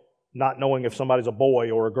world not knowing if somebody's a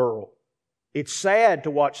boy or a girl. It's sad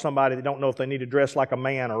to watch somebody that don't know if they need to dress like a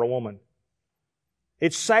man or a woman.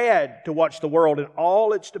 It's sad to watch the world in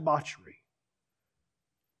all its debauchery.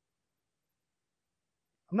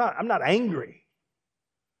 I'm not angry.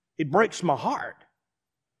 It breaks my heart.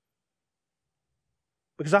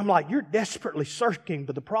 Because I'm like, you're desperately searching,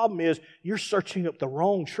 but the problem is you're searching up the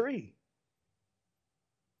wrong tree.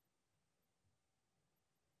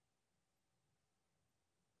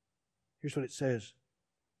 Here's what it says.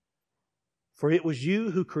 For it was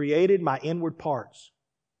you who created my inward parts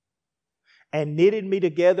and knitted me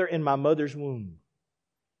together in my mother's womb.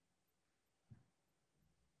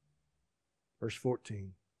 Verse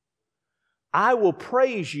 14. I will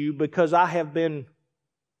praise you because I have been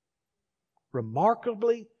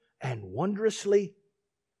remarkably and wondrously.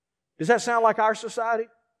 Does that sound like our society?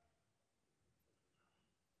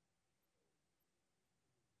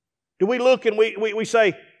 Do we look and we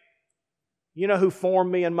say, you know who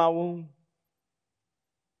formed me in my womb?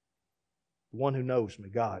 The one who knows me,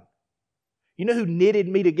 God. You know who knitted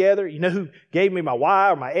me together? You know who gave me my Y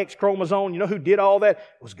or my X chromosome? You know who did all that?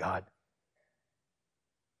 It was God.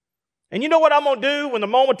 And you know what I'm going to do when the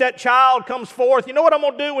moment that child comes forth? You know what I'm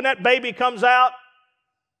going to do when that baby comes out?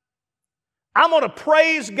 I'm going to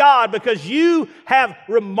praise God because you have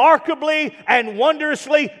remarkably and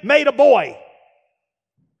wondrously made a boy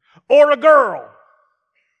or a girl.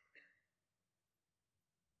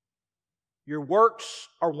 Your works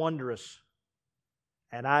are wondrous.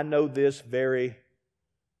 And I know this very.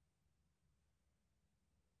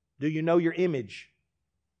 Do you know your image?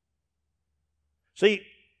 See,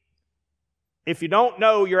 if you don't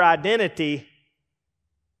know your identity,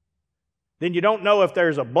 then you don't know if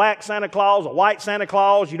there's a black Santa Claus, a white Santa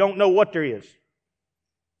Claus. You don't know what there is.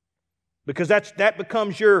 Because that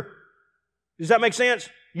becomes your. Does that make sense?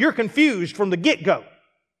 You're confused from the get-go.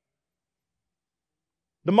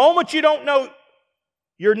 The moment you don't know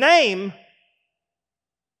your name,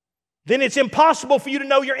 then it's impossible for you to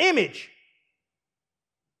know your image.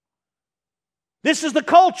 This is the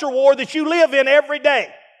culture war that you live in every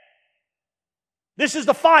day. This is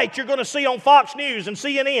the fight you're going to see on Fox News and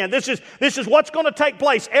CNN. This is what's going to take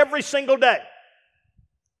place every single day.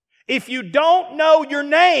 If you don't know your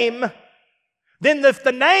name, then if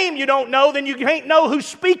the name you don't know, then you can't know who's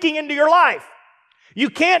speaking into your life. You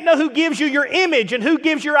can't know who gives you your image and who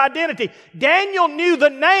gives your identity. Daniel knew the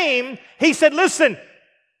name. He said, listen,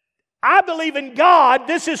 I believe in God.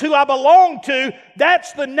 This is who I belong to.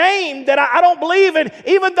 That's the name that I don't believe in.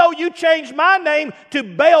 Even though you changed my name to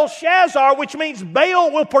Belshazzar, which means Baal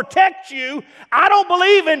will protect you, I don't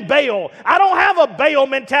believe in Baal. I don't have a Baal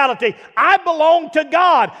mentality. I belong to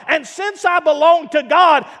God. And since I belong to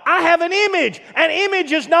God, I have an image. An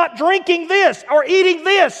image is not drinking this or eating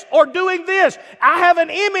this or doing this. I have an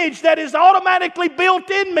image that is automatically built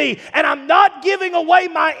in me. And I'm not giving away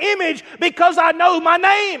my image because I know my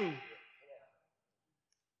name.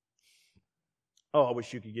 Oh, I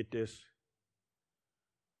wish you could get this.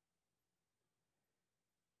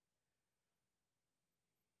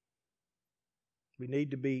 We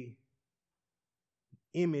need to be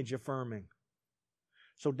image affirming.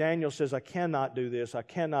 So Daniel says, I cannot do this. I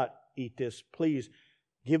cannot eat this. Please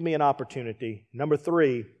give me an opportunity. Number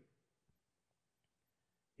 3,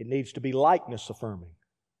 it needs to be likeness affirming.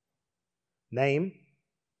 Name,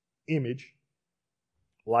 image,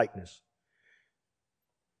 likeness.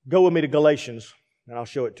 Go with me to Galatians, and I'll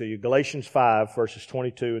show it to you. Galatians 5, verses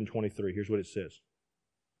 22 and 23. Here's what it says.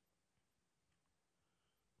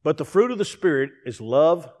 But the fruit of the Spirit is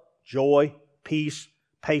love, joy, peace,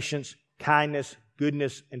 patience, kindness,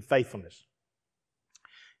 goodness, and faithfulness.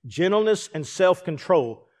 Gentleness and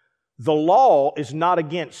self-control. The law is not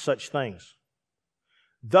against such things.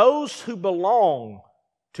 Those who belong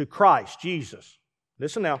to Christ Jesus,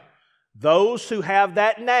 listen now, those who have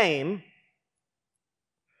that name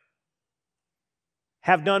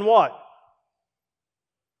have done what?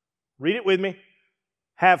 Read it with me.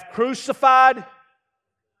 Have crucified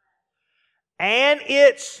and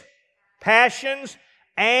its passions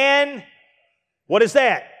and, what is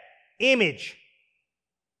that? Image.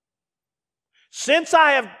 Since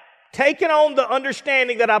I have taken on the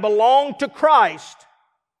understanding that I belong to Christ,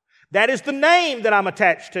 that is the name that I'm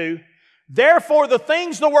attached to, therefore the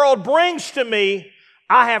things the world brings to me,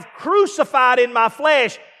 I have crucified in my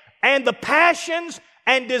flesh, and the passions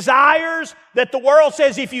and desires that the world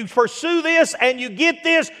says if you pursue this and you get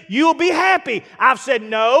this, you'll be happy. I've said,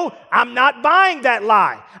 no, I'm not buying that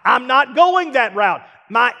lie. I'm not going that route.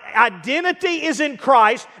 My identity is in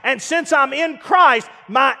Christ, and since I'm in Christ,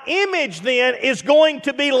 my image then is going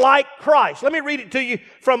to be like Christ. Let me read it to you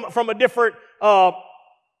from a different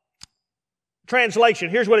translation.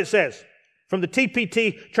 Here's what it says from the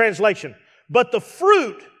TPT translation. But the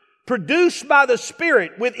fruit produced by the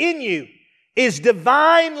Spirit within you is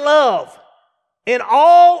divine love in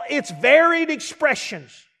all its varied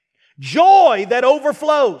expressions, joy that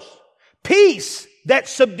overflows, peace that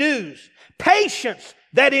subdues, patience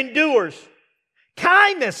that endures,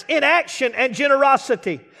 kindness in action and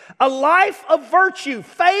generosity, a life of virtue,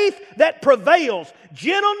 faith that prevails,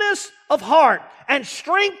 gentleness of heart, and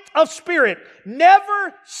strength of spirit.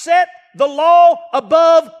 Never set the law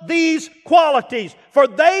above these qualities, for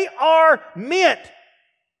they are meant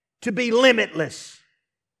to be limitless.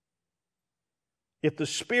 If the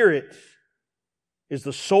Spirit is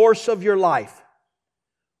the source of your life,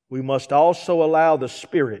 we must also allow the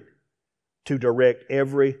Spirit to direct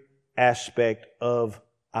every aspect of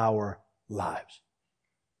our lives.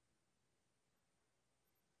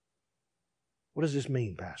 What does this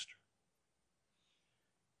mean, Pastor?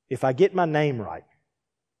 If I get my name right,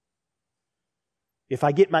 if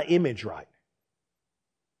I get my image right,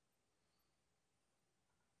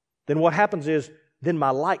 then what happens is, then my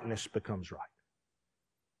likeness becomes right.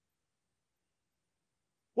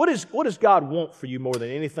 What does God want for you more than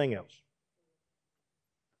anything else?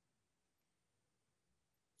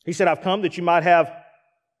 He said, I've come that you might have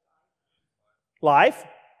life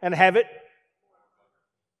and have it.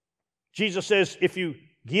 Jesus says, if you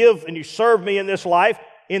give and you serve me in this life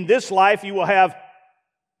you will have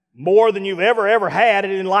more than you've ever had,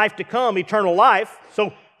 and in life to come, eternal life.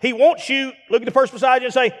 So He wants you, look at the person beside you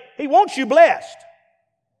and say, He wants you blessed.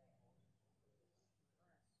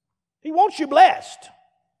 He wants you blessed.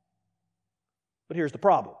 But here's the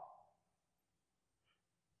problem.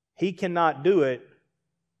 He cannot do it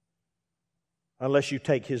unless you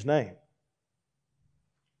take His name.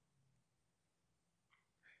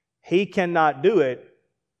 He cannot do it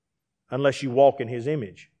unless you walk in His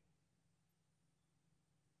image.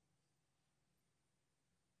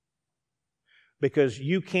 Because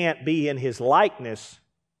you can't be in His likeness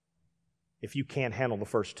if you can't handle the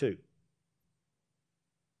first two.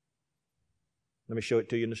 Let me show it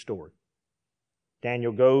to you in the story.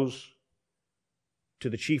 Daniel goes to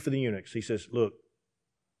the chief of the eunuchs. He says, look,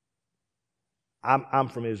 I'm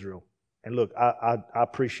from Israel. And look, I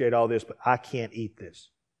appreciate all this, but I can't eat this.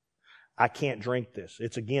 I can't drink this.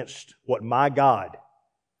 It's against what my God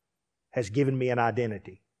has given me an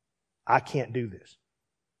identity. I can't do this.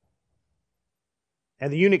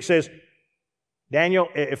 And the eunuch says, Daniel,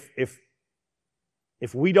 if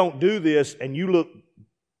we don't do this and you look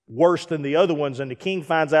worse than the other ones and the king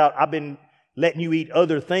finds out I've been letting you eat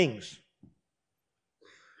other things,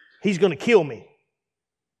 he's going to kill me.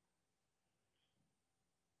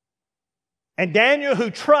 And Daniel,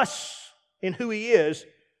 who trusts in who he is,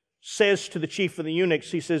 says to the chief of the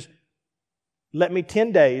eunuchs, he says, let me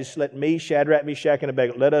 10 days, let me, Shadrach, Meshach, and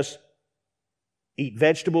Abednego, let us eat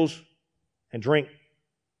vegetables and drink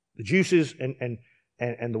the juices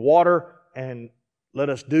and the water, and let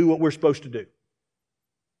us do what we're supposed to do.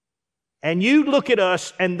 And you look at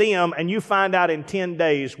us and them, and you find out in 10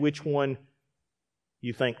 days which one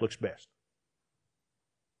you think looks best.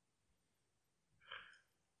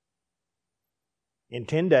 In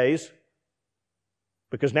 10 days,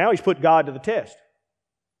 because now he's put God to the test.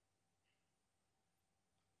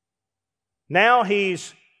 Now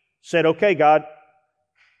he's said, okay, God,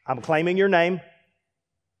 I'm claiming your name.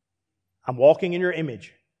 I'm walking in your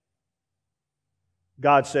image.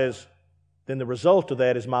 God says, then the result of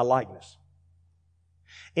that is my likeness.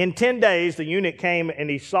 In 10 days, the eunuch came and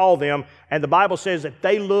he saw them, and the Bible says that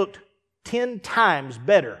they looked 10 times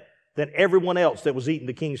better than everyone else that was eating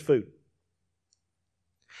the king's food.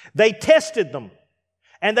 They tested them,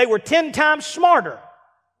 and they were 10 times smarter.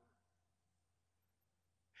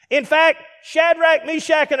 In fact, Shadrach,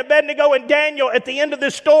 Meshach, and Abednego and Daniel, at the end of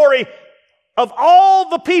this story, of all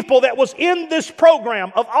the people that was in this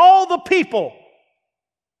program, of all the people,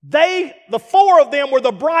 the 4 of them were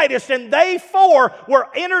the brightest, and they 4 were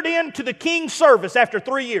entered into the king's service after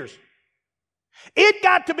 3 years. It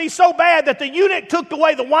got to be so bad that the eunuch took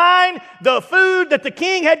away the wine, the food that the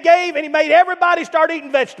king had gave, and he made everybody start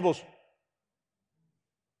eating vegetables.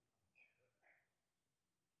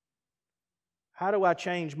 How do I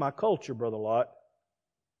change my culture, Brother Lott?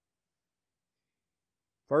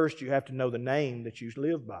 First, you have to know the name that you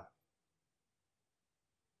live by.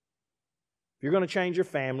 If you're going to change your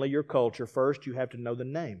family, your culture, first you have to know the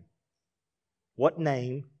name. What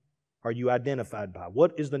name are you identified by?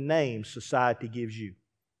 What is the name society gives you?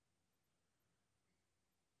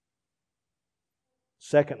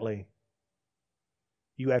 Secondly,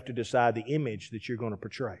 you have to decide the image that you're going to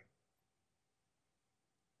portray.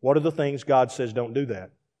 What are the things God says don't do that?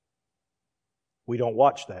 We don't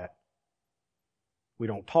watch that. We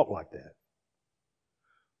don't talk like that.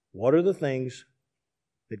 What are the things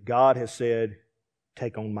that God has said,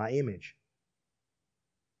 take on my image?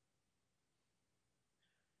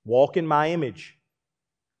 Walk in my image.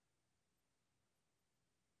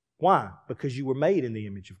 Why? Because you were made in the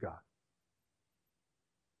image of God.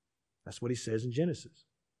 That's what He says in Genesis.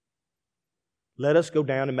 Let us go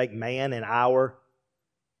down and make man in our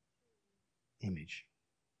image.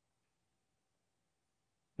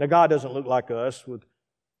 Now, God doesn't look like us.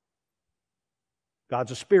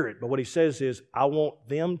 God's a spirit. But what He says is, I want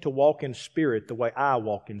them to walk in spirit the way I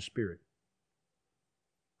walk in spirit.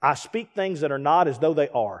 I speak things that are not as though they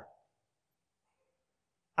are.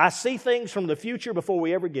 I see things from the future before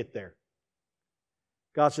we ever get there.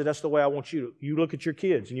 God said, that's the way I want you to. You look at your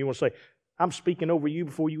kids and you want to say, I'm speaking over you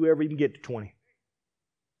before you ever even get to 20.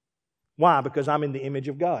 Why? Because I'm in the image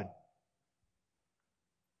of God.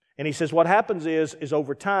 And He says what happens is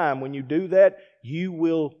over time, when you do that, you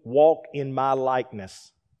will walk in my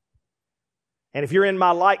likeness. And if you're in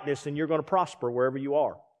my likeness, then you're going to prosper wherever you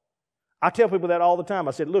are. I tell people that all the time.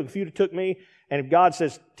 I said, look, if you'd have took me, and if God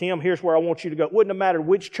says, Tim, here's where I want you to go, it wouldn't have mattered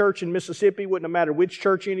which church in Mississippi, wouldn't have mattered which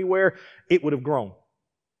church anywhere, it would have grown.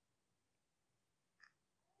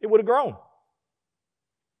 It would have grown.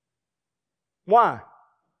 Why?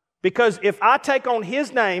 Because if I take on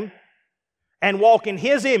His name and walk in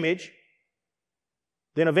His image,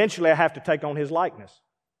 then eventually I have to take on His likeness.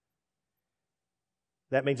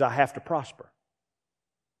 That means I have to prosper.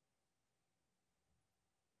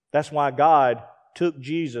 That's why God took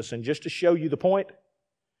Jesus, and just to show you the point,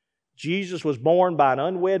 Jesus was born by an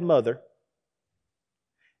unwed mother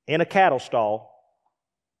in a cattle stall,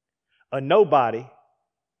 a nobody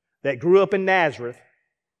that grew up in Nazareth.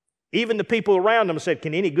 Even the people around him said,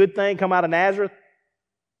 can any good thing come out of Nazareth?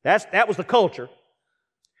 That was the culture.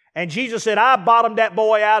 And Jesus said, I bottomed that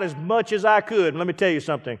boy out as much as I could. And let me tell you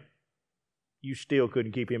something. You still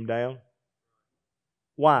couldn't keep him down.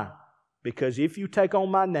 Why? Because if you take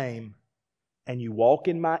on my name and you walk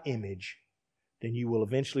in my image, then you will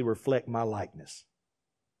eventually reflect my likeness.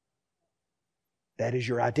 That is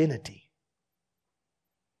your identity.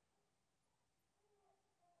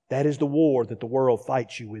 That is the war that the world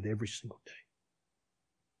fights you with every single day.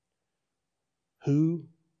 Who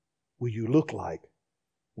will you look like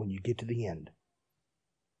when you get to the end?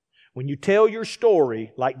 When you tell your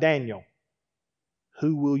story like Daniel,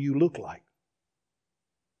 who will you look like?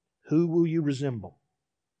 Who will you resemble?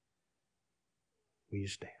 Will you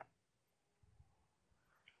stand?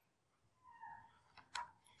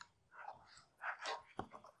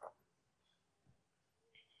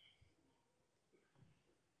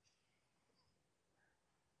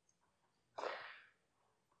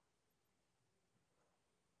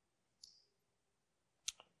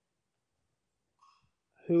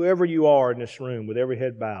 Whoever you are in this room, with every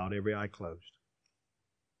head bowed, every eye closed,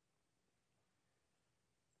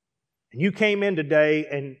 and you came in today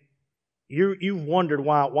and you've wondered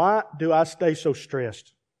why do I stay so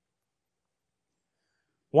stressed?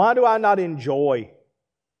 Why do I not enjoy?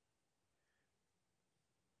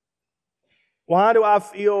 Why do I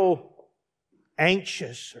feel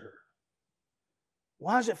anxious? Or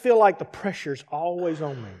why does it feel like the pressure's always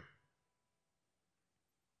on me?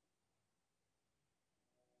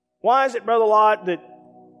 Why is it, Brother Lott, that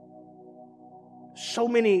so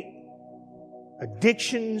many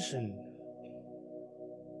addictions and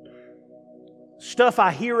stuff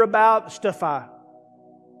I hear about,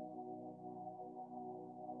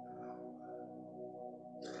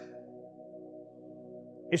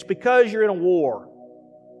 it's because you're in a war.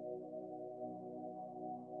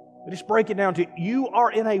 But just break it down to you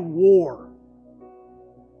are in a war.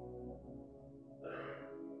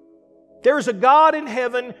 There is a God in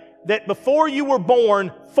heaven that before you were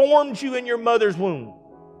born formed you in your mother's womb.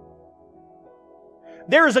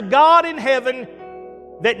 There is a God in heaven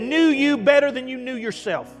that knew you better than you knew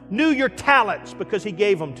yourself, knew your talents because He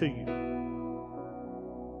gave them to you.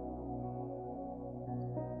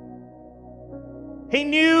 He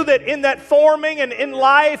knew that in that forming and in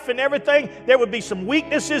life and everything, there would be some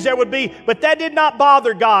weaknesses, but that did not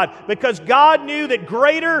bother God, because God knew that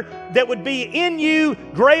greater that would be in you,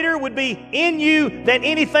 greater would be in you than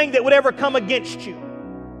anything that would ever come against you.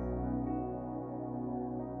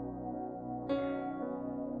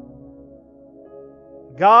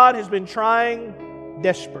 God has been trying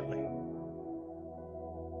desperately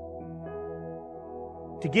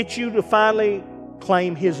to get you to finally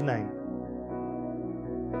claim His name.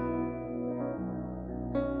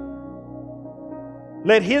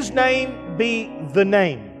 Let His name be the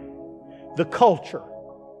name, the culture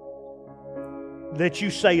that you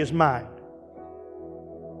say is mine.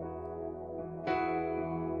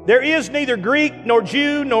 There is neither Greek, nor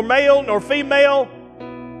Jew, nor male, nor female.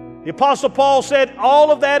 The Apostle Paul said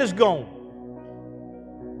all of that is gone.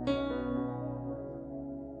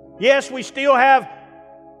 Yes, we still have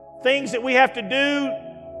things that we have to do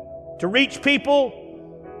to reach people.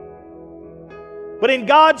 But in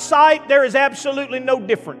God's sight, there is absolutely no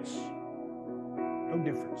difference. No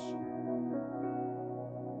difference.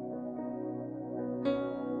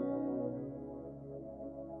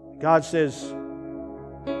 God says,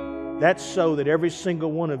 that's so that every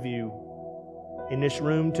single one of you in this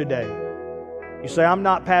room today, you say, I'm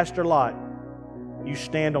not Pastor Lott. You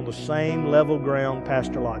stand on the same level ground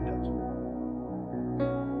Pastor Lott does.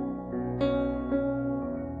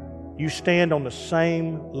 You stand on the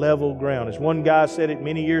same level ground. As one guy said it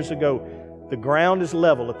many years ago, the ground is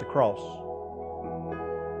level at the cross.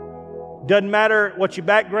 Doesn't matter what your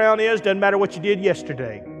background is, doesn't matter what you did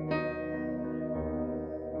yesterday.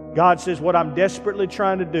 God says, what I'm desperately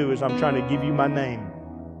trying to do is I'm trying to give you my name.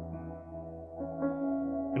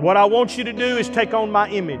 And what I want you to do is take on my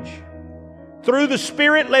image. Through the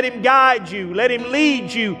Spirit, let Him guide you. Let Him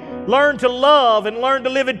lead you. Learn to love and learn to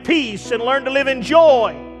live in peace and learn to live in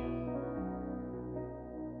joy.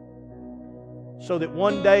 So that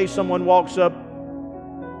one day someone walks up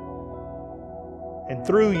and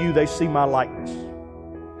through you they see my likeness.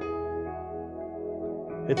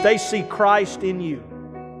 That they see Christ in you.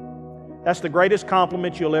 That's the greatest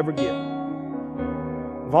compliment you'll ever get.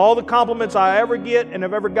 Of all the compliments I ever get and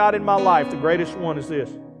have ever got in my life, the greatest one is this.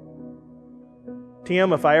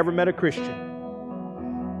 Tim, if I ever met a Christian,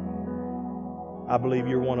 I believe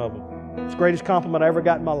you're one of them. It's the greatest compliment I ever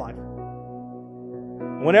got in my life.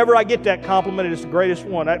 Whenever I get that compliment, it's the greatest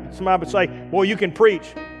one. Somebody would say, boy, you can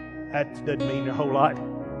preach. That doesn't mean a whole lot.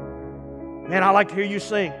 Man, I like to hear you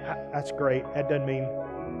sing. That's great. That doesn't mean.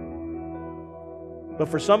 But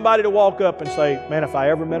for somebody to walk up and say, man, if I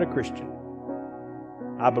ever met a Christian,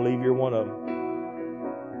 I believe you're one of them.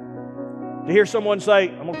 To hear someone say,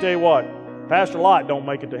 I'm going to tell you what, Pastor Lott don't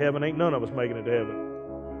make it to heaven. Ain't none of us making it to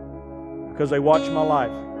heaven. Because they watch my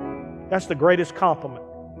life. That's the greatest compliment.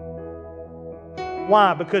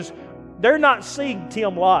 Why? Because they're not seeing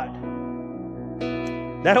Tim Lott.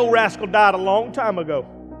 That old rascal died a long time ago.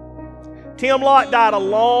 Tim Lott died a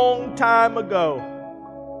long time ago.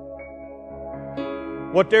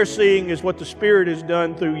 What they're seeing is what the Spirit has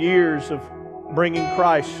done through years of bringing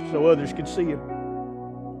Christ so others could see Him.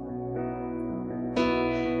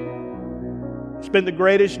 It's been the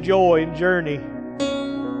greatest joy and journey.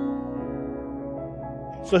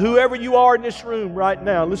 So whoever you are in this room right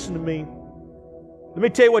now, listen to me. Let me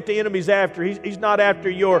tell you what the enemy's after. He's not after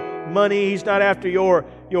your money. He's not after your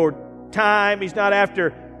time. He's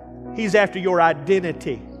after your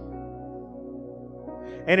identity.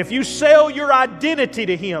 And if you sell your identity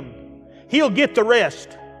to him, he'll get the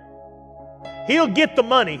rest. He'll get the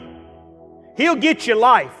money. He'll get your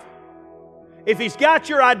life. If he's got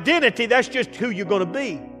your identity, that's just who you're going to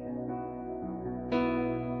be.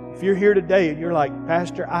 If you're here today and you're like,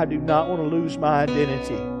 Pastor, I do not want to lose my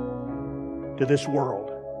identity to this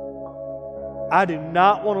world. I do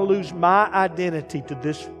not want to lose my identity to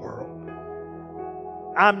this world.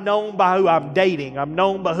 I'm known by who I'm dating. I'm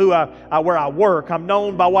known by where I work. I'm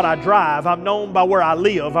known by what I drive. I'm known by where I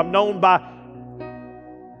live. I'm known by...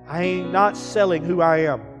 I ain't not selling who I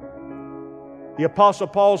am. The Apostle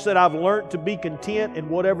Paul said, I've learned to be content in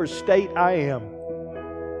whatever state I am.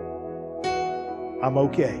 I'm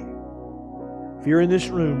okay. If you're in this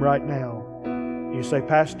room right now, you say,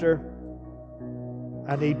 Pastor,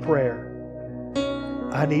 I need prayer.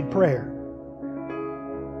 I need prayer.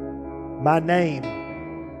 My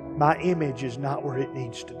name, my image is not where it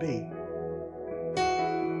needs to be.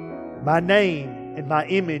 My name and my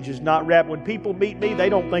image is not wrapped. When people meet me, they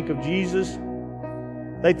don't think of Jesus.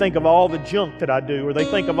 They think of all the junk that I do, or they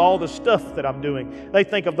think of all the stuff that I'm doing. They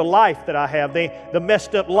think of the life that I have, the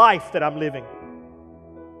messed up life that I'm living.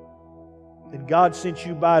 And God sent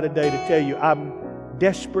you by today to tell you, I'm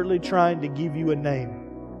desperately trying to give you a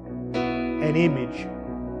name, an image,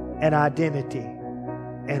 an identity,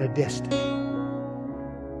 and a destiny.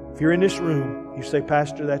 If you're in this room, you say,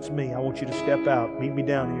 Pastor, that's me. I want you to step out. Meet me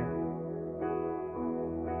down here.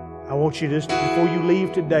 I want you to, before you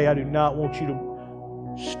leave today, I do not want you to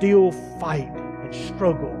still fight and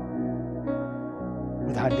struggle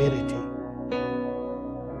with identity.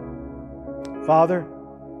 Father,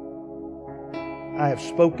 I have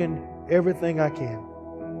spoken everything I can.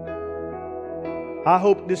 I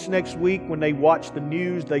hope this next week when they watch the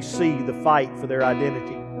news, they see the fight for their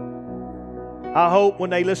identity. I hope when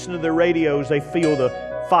they listen to their radios, they feel the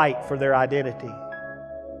fight for their identity.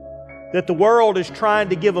 That the world is trying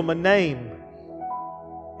to give them a name.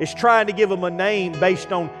 It's trying to give them a name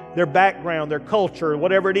based on their background, their culture,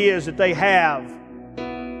 whatever it is that they have.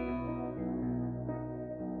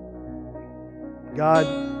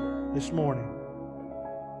 God, this morning,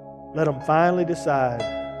 let them finally decide,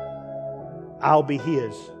 I'll be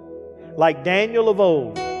His. Like Daniel of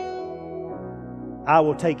old, I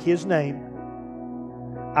will take His name,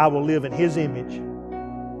 I will live in His image,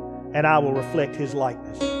 and I will reflect His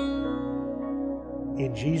likeness.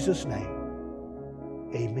 In Jesus' name,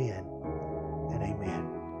 amen and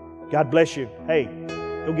amen. God bless you. Hey,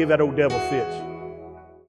 go give that old devil fits.